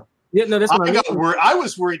had them. Yeah, no, that's what I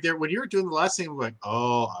was worried there when you were doing the last thing. I'm like,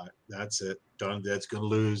 that's it. Dawn of the Dead's going to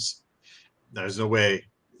lose. There's no way.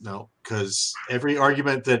 No, because every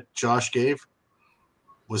argument that Josh gave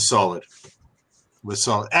was solid.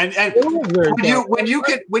 And when you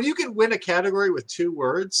can win a category with 2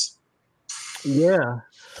 words,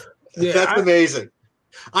 that's amazing.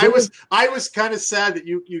 I was kind of sad that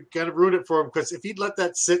you kind of ruined it for him, because if he'd let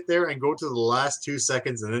that sit there and go to the last 2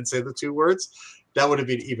 seconds and then say the 2 words, that would have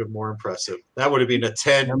been even more impressive. That would have been a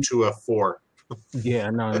 10 to a 4. Yeah,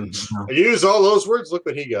 no. I used all those words. Look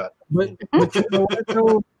what he got. But you know what,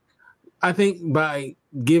 though? I think by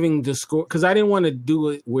giving the score, because I didn't want to do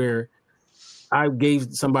it where I gave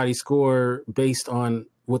somebody score based on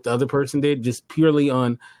what the other person did, just purely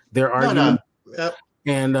on their argument. Yep.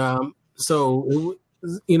 And so,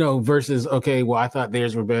 you know, versus, okay, well, I thought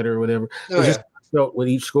theirs were better or whatever. Just felt what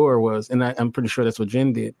each score was. And I'm pretty sure that's what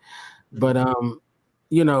Jen did. But,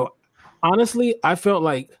 you know, honestly, I felt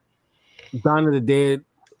like Dawn of the Dead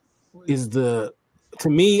is to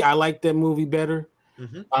me, I like that movie better.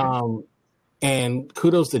 Mm-hmm. And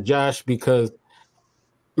kudos to Josh, because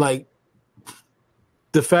like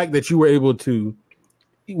the fact that you were able to,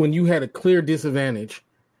 when you had a clear disadvantage,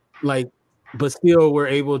 like, but still were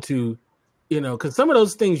able to, you know, because some of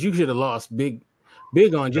those things you should have lost big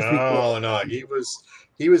on. Just no,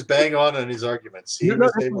 he was bang on his arguments.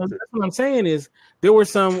 That's what I'm saying is there were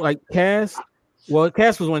some like Cass. Well,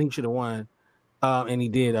 Cass was one he should have won, and he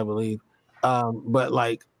did, I believe. But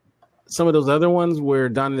like some of those other ones where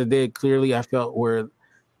Dawn of the Dead clearly I felt were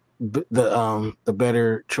the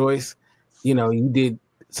better choice. You know, you did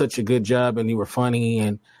such a good job, and you were funny,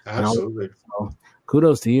 and absolutely. So,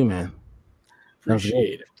 kudos to you, man.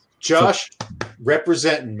 Appreciate it, Josh.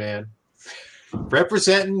 Representing, man.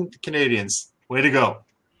 Representing Canadians. Way to go.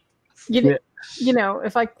 You know,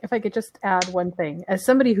 if I could just add one thing, as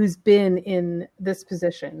somebody who's been in this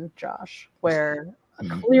position, Josh, where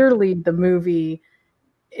clearly the movie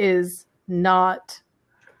is not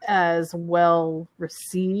as well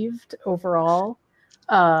received overall,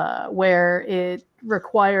 where it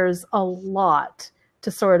requires a lot to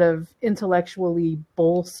sort of intellectually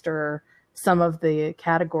bolster some of the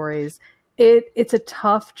categories. It's a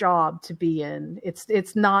tough job to be in.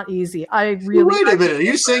 It's not easy. Wait a minute. Are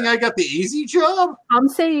you saying I got the easy job? I'm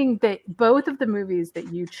saying that both of the movies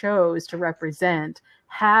that you chose to represent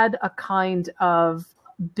had a kind of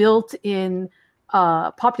built-in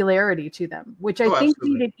popularity to them, which I think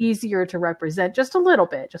made it easier to represent just a little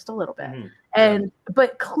bit. Mm-hmm.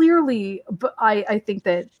 But clearly, I think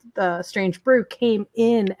that the Strange Brew came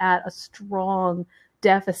in at a strong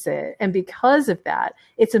deficit, and because of that,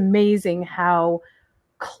 it's amazing how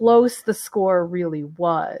close the score really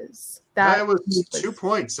was. That was 2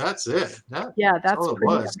 points. That's it. That's all it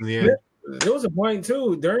was in the end. There was a point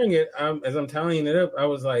too during it. As I'm tallying it up, I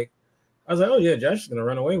was like, oh yeah, Josh is gonna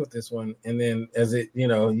run away with this one. And then as it, you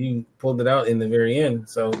know, you pulled it out in the very end.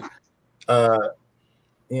 So,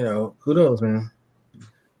 you know, kudos, man.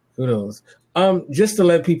 Kudos. Just to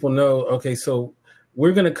let people know, okay, so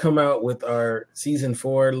we're going to come out with our season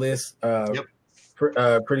 4 list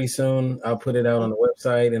pretty soon. I'll put it out on the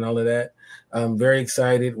website and all of that. I'm very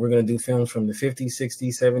excited. We're going to do films from the 50s,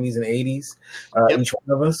 60s, 70s, and 80s, each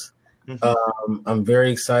one of us. Mm-hmm. I'm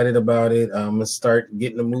very excited about it. I'm going to start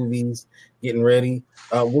getting the movies, getting ready.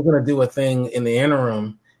 We're going to do a thing in the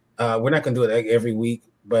interim. We're not going to do it every week,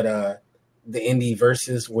 but the Indie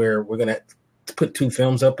Versus, where we're going to put 2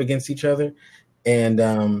 films up against each other.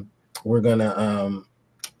 And we're going to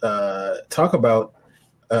talk about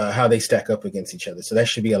how they stack up against each other. So that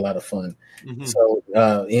should be a lot of fun. Mm-hmm. So,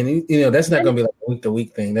 and you know, that's not going to be like a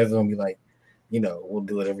week-to-week thing. That's going to be like, you know, we'll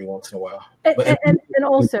do it every once in a while. And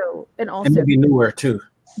also maybe newer too.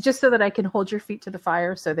 Just so that I can hold your feet to the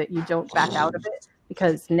fire so that you don't back out of it,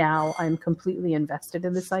 because now I'm completely invested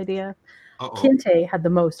in this idea. Kinte had the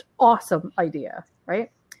most awesome idea, right?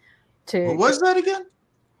 What was that again?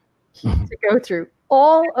 To go through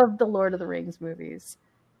all of the Lord of the Rings movies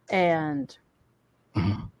and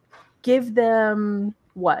give them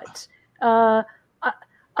what? I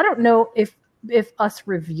don't know if us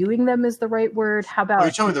reviewing them is the right word. How about? Are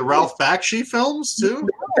you telling me the Ralph Bakshi films too?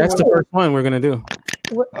 That's the first one we're gonna do.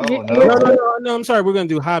 No, I'm sorry. We're gonna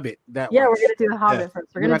do Hobbit. We're gonna do the Hobbit first.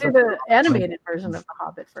 We're gonna do the animated version of the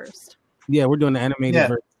Hobbit first. Yeah, we're doing the animated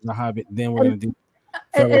version of the Hobbit. Then we're gonna do.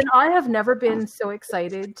 And I have never been so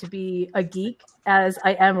excited to be a geek as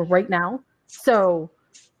I am right now. So,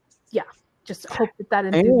 yeah, just hope that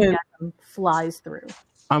enthusiasm flies through.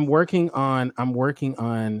 I'm working on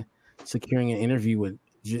securing an interview with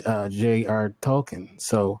J.R. Tolkien.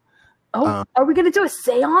 So, are we going to do a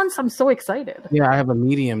seance? I'm so excited. Yeah, I have a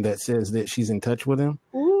medium that says that she's in touch with him.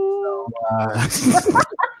 Ooh.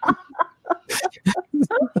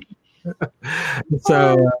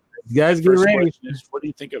 So, you guys get ready. What do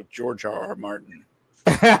you think of George R.R. Martin?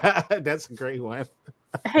 That's a great one.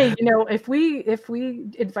 Hey, if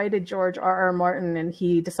we invited George R.R. Martin and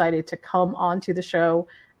he decided to come onto the show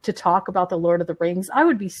to talk about the Lord of the Rings, I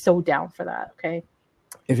would be so down for that. Okay.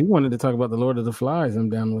 If you wanted to talk about the Lord of the Flies, I'm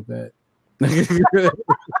down with that. If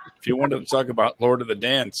you wanted to talk about Lord of the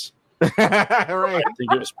Dance, right. I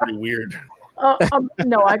think it was pretty weird.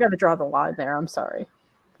 No, I got to draw the line there. I'm sorry.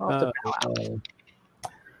 I'll have to bow out.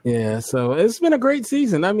 Yeah, so it's been a great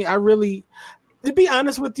season. I mean, to be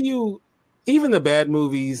honest with you, even the bad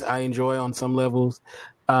movies I enjoy on some levels.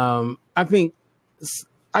 I think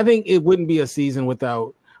it wouldn't be a season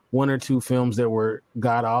without one or two films that were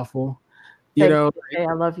god awful. You know, hey,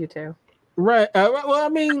 I love you too. Right. Well, I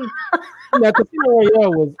mean, Casino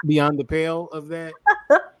Royale was beyond the pale of that.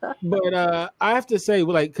 But I have to say,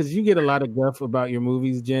 like, because you get a lot of guff about your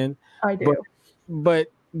movies, Jen. I do.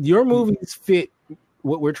 But your movies fit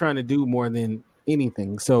what we're trying to do more than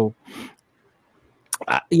anything. So,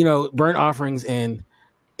 Burnt Offerings and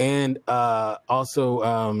also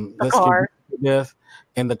Let's Get Death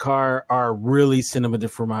and The Car are really cinema de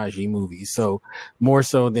fromage movies. So more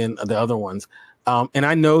so than the other ones. And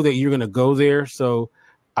I know that you're going to go there. So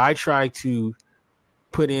I try to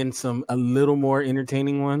put in a little more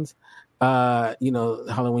entertaining ones.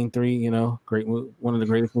 Halloween 3, great movie, one of the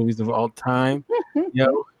greatest movies of all time.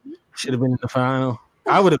 Should have been in the final.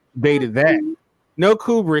 I would have debated that. No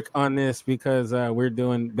Kubrick on this because we're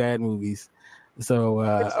doing bad movies. So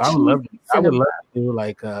I would love to do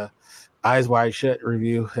like Eyes Wide Shut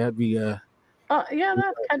review. That'd be that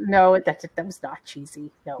was not cheesy.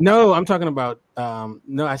 No, I'm talking about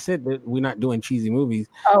no, I said that we're not doing cheesy movies.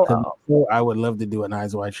 So I would love to do an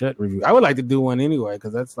Eyes Wide Shut review. I would like to do one anyway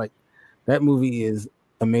because that's like that movie is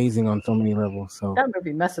amazing on so many levels. So that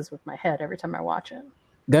movie messes with my head every time I watch it.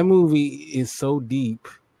 That movie is so deep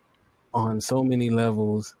on so many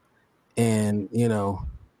levels, and it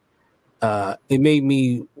made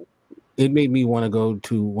me want to go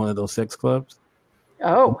to one of those sex clubs.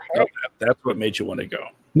 Oh, hey. That's what made you want to go.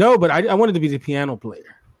 No, but I wanted to be the piano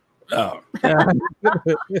player. Oh,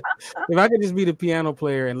 if I could just be the piano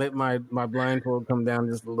player and let my blindfold come down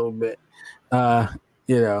just a little bit, how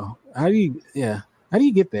do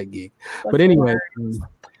you get that gig? But anyway,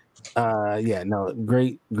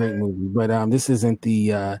 great movie. But this isn't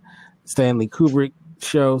the Stanley Kubrick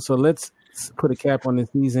show, so let's put a cap on this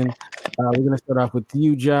season. We're gonna start off with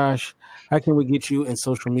you, Josh. How can we get you in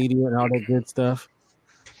social media and all that good stuff?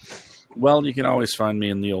 Well, you can always find me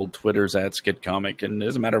in the old Twitters at Skid Comic. And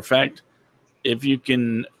as a matter of fact, if you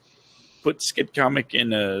can put Skid Comic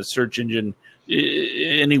in a search engine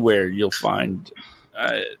anywhere, you'll find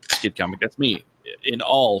Skid Comic. That's me in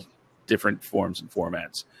all different forms and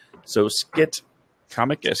formats. So Skid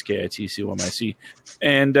Comic, SKITCOMIC.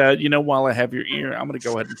 And, while I have your ear, I'm going to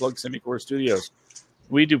go ahead and plug Semicore Studios.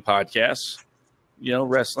 We do podcasts,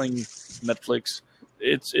 wrestling, Netflix.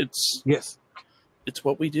 It's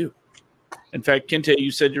what we do. In fact, Kente,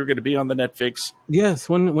 you said you were going to be on the Netflix. Yes.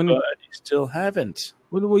 When but you still haven't.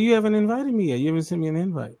 Well, you haven't invited me yet. You haven't sent me an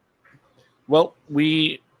invite. Well,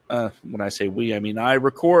 when I say we, I mean I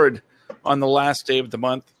record on the last day of the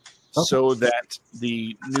month so that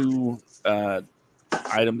the new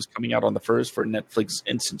items coming out on the 1st for Netflix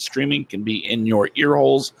instant streaming can be in your ear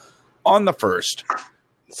holes on the 1st.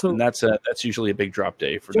 So and that's usually a big drop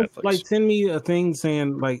day for Netflix. Like send me a thing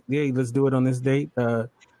saying like, hey, let's do it on this date.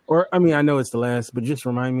 Or, I mean, I know it's the last, but just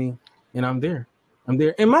remind me, and I'm there.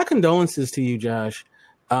 And my condolences to you, Josh.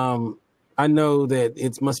 I know that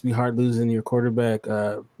it must be hard losing your quarterback,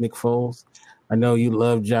 Nick Foles. I know you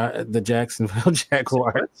love the Jacksonville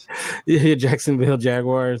Jaguars. Yeah, Jacksonville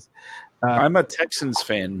Jaguars. I'm a Texans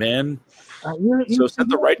fan, man. So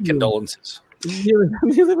send the right condolences. You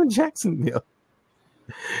live in Jacksonville.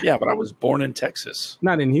 Yeah, but I was born in Texas.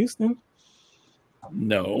 Not in Houston?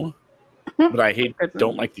 No. But I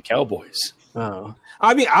don't like the Cowboys. Oh,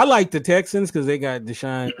 I mean, I like the Texans because they got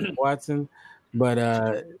Deshaun Watson, but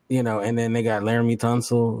and then they got Laramie Tunsil,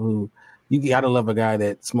 who you gotta love a guy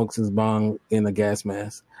that smokes his bong in a gas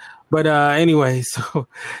mask. But anyway, so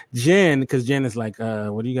Jen, because Jen is like,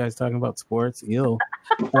 what are you guys talking about? Sports? Jen,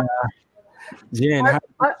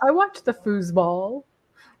 I watched the foosball.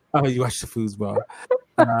 Oh, you watched the foosball?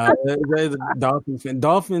 The Dolphins fan.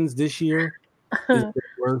 Dolphins this year.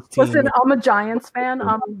 Listen, I'm a Giants fan.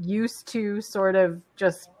 I'm used to sort of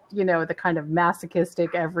just, the kind of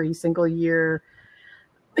masochistic every single year.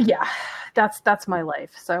 Yeah, that's my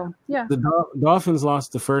life. So, yeah. The Dolphins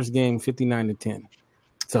lost the first game 59-10.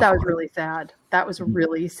 So that was really sad. That was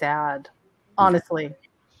really sad. Honestly.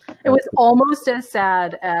 It was almost as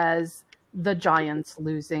sad as the Giants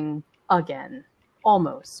losing again.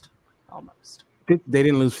 Almost. They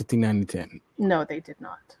didn't lose 59-10. No, they did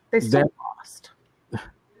not. They still lost.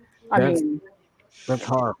 That's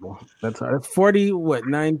horrible. That's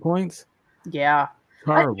 9 points? Yeah.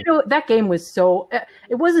 Horrible. That game was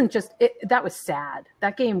it wasn't just that was sad.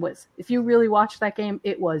 That game was, if you really watched that game,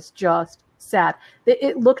 it was just sad.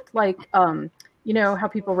 It looked like how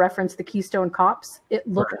people reference the Keystone Cops. It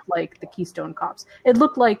looked like the Keystone Cops. It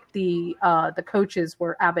looked like the coaches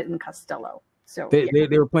were Abbott and Costello. So they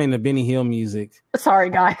were playing the Benny Hill music. Sorry,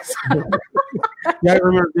 guys. Y'all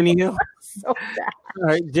remember Benny Hill? So bad. All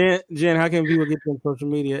right, Jen, how can people get you on social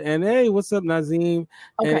media? And hey, what's up, Nazim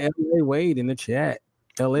and LA Wade in the chat?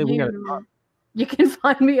 LA, we got to talk. You can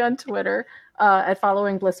find me on Twitter at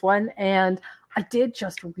followingbliss1, and I did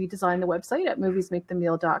just redesign the website at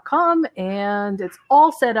moviesmakethemeal.com, and it's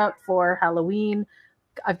all set up for Halloween.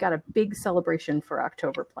 I've got a big celebration for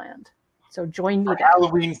October planned, so join me.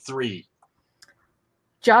 Halloween 3.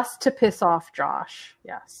 Just to piss off Josh,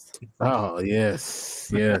 yes. Oh,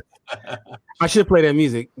 yes, yeah. I should play that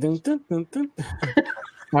music. Dun, dun, dun, dun.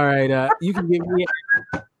 All right, you can give me.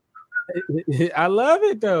 I love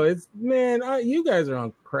it though. You guys are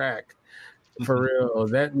on crack for real.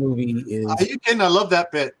 That movie is. Are you kidding? I love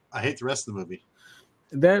that bit. I hate the rest of the movie.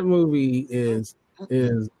 That movie is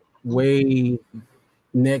way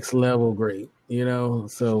next level great.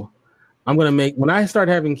 So I'm gonna when I start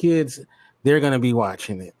having kids, they're gonna be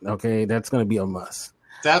watching it. Okay, that's gonna be a must.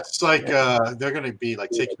 That's like they're gonna be like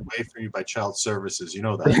taken away from you by child services. You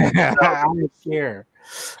know that.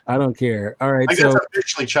 I don't care. All right. I guess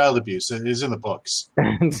officially child abuse. It is in the books.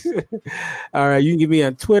 All right. You can get me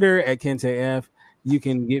on Twitter at KenteF. You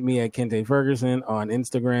can get me at Kente Ferguson on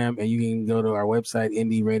Instagram, and you can go to our website,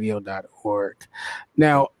 indieradio.org.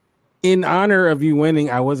 Now, in honor of you winning,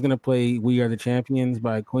 I was going to play We Are the Champions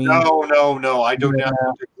by Queen. No. I do not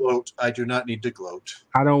need to gloat. I do not need to gloat.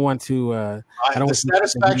 I don't want to. The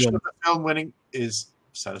satisfaction of the film winning is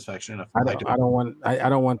satisfaction enough. I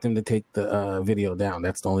don't want them to take the video down.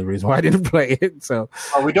 That's the only reason why I didn't play it. So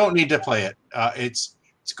we don't need to play it. It's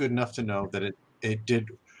good enough to know that it did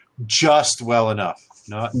just well enough.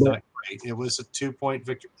 Not great. It was a 2-point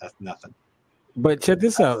victory. That's nothing. But check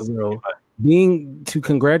this out, though. To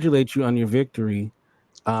congratulate you on your victory,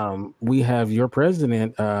 we have your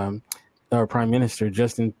president, our Prime Minister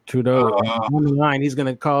Justin Trudeau on the line. He's going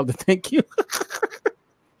to call to thank you.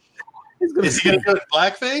 Is he going to go to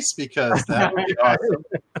blackface? Because that would be awesome.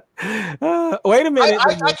 Wait a minute.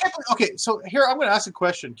 I can't. Okay, so here I'm going to ask a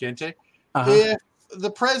question, Kente. If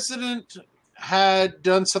the president had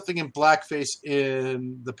done something in blackface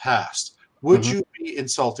in the past, would you be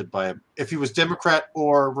insulted by him if he was Democrat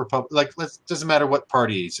or Republican? Like, doesn't matter what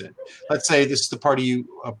party he's in. Let's say this is the party you.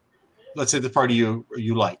 Let's say the party you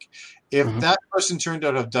like. If that person turned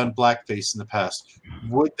out to have done blackface in the past,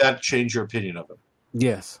 would that change your opinion of him?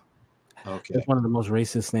 Yes. Okay. It's one of the most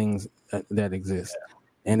racist things that exists,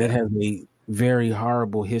 and it has a very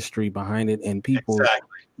horrible history behind it, and people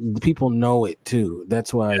know it too.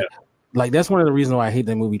 That's why, that's one of the reasons why I hate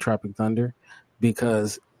that movie Tropic Thunder,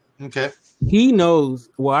 because he knows.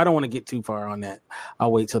 Well, I don't want to get too far on that.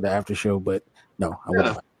 I'll wait till the after show, but no, I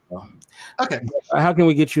won't. Okay. How can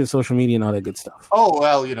we get you on social media and all that good stuff? Oh,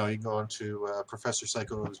 well, you can go on to Professor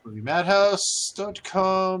Psycho's Movie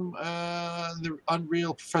Madhouse.com, the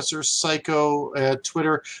Unreal Professor Psycho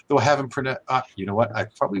Twitter. Though I haven't you know what? I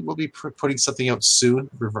probably will be putting something out soon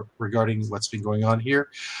regarding what's been going on here.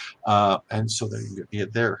 And so there you can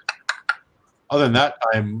get there. Other than that,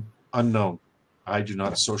 I'm unknown. I do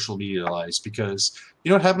not social medialize because you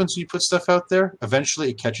know what happens when you put stuff out there? Eventually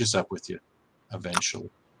it catches up with you. Eventually.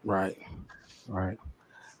 Right.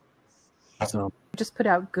 So just put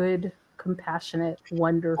out good, compassionate,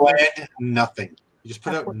 wonderful. Nothing. You just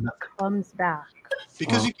put out nothing. Comes back.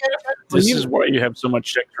 Because you can't. This is why you have so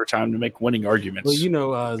much extra time to make winning arguments.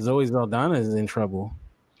 Well, Zoe Saldana is in trouble.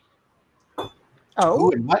 Oh. Ooh,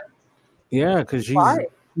 and what? Yeah, because she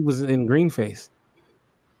was in Greenface.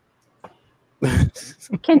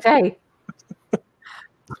 Kente.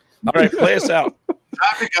 All right, play us out.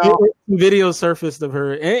 Time to go. Video surfaced of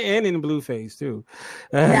her and in Blueface too.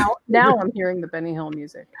 Now I'm hearing the Benny Hill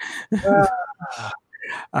music. All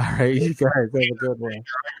right, you guys have a good one. Your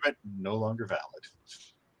argument no longer valid.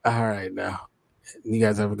 All right, now you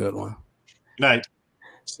guys have a good one. Night.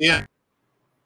 See ya.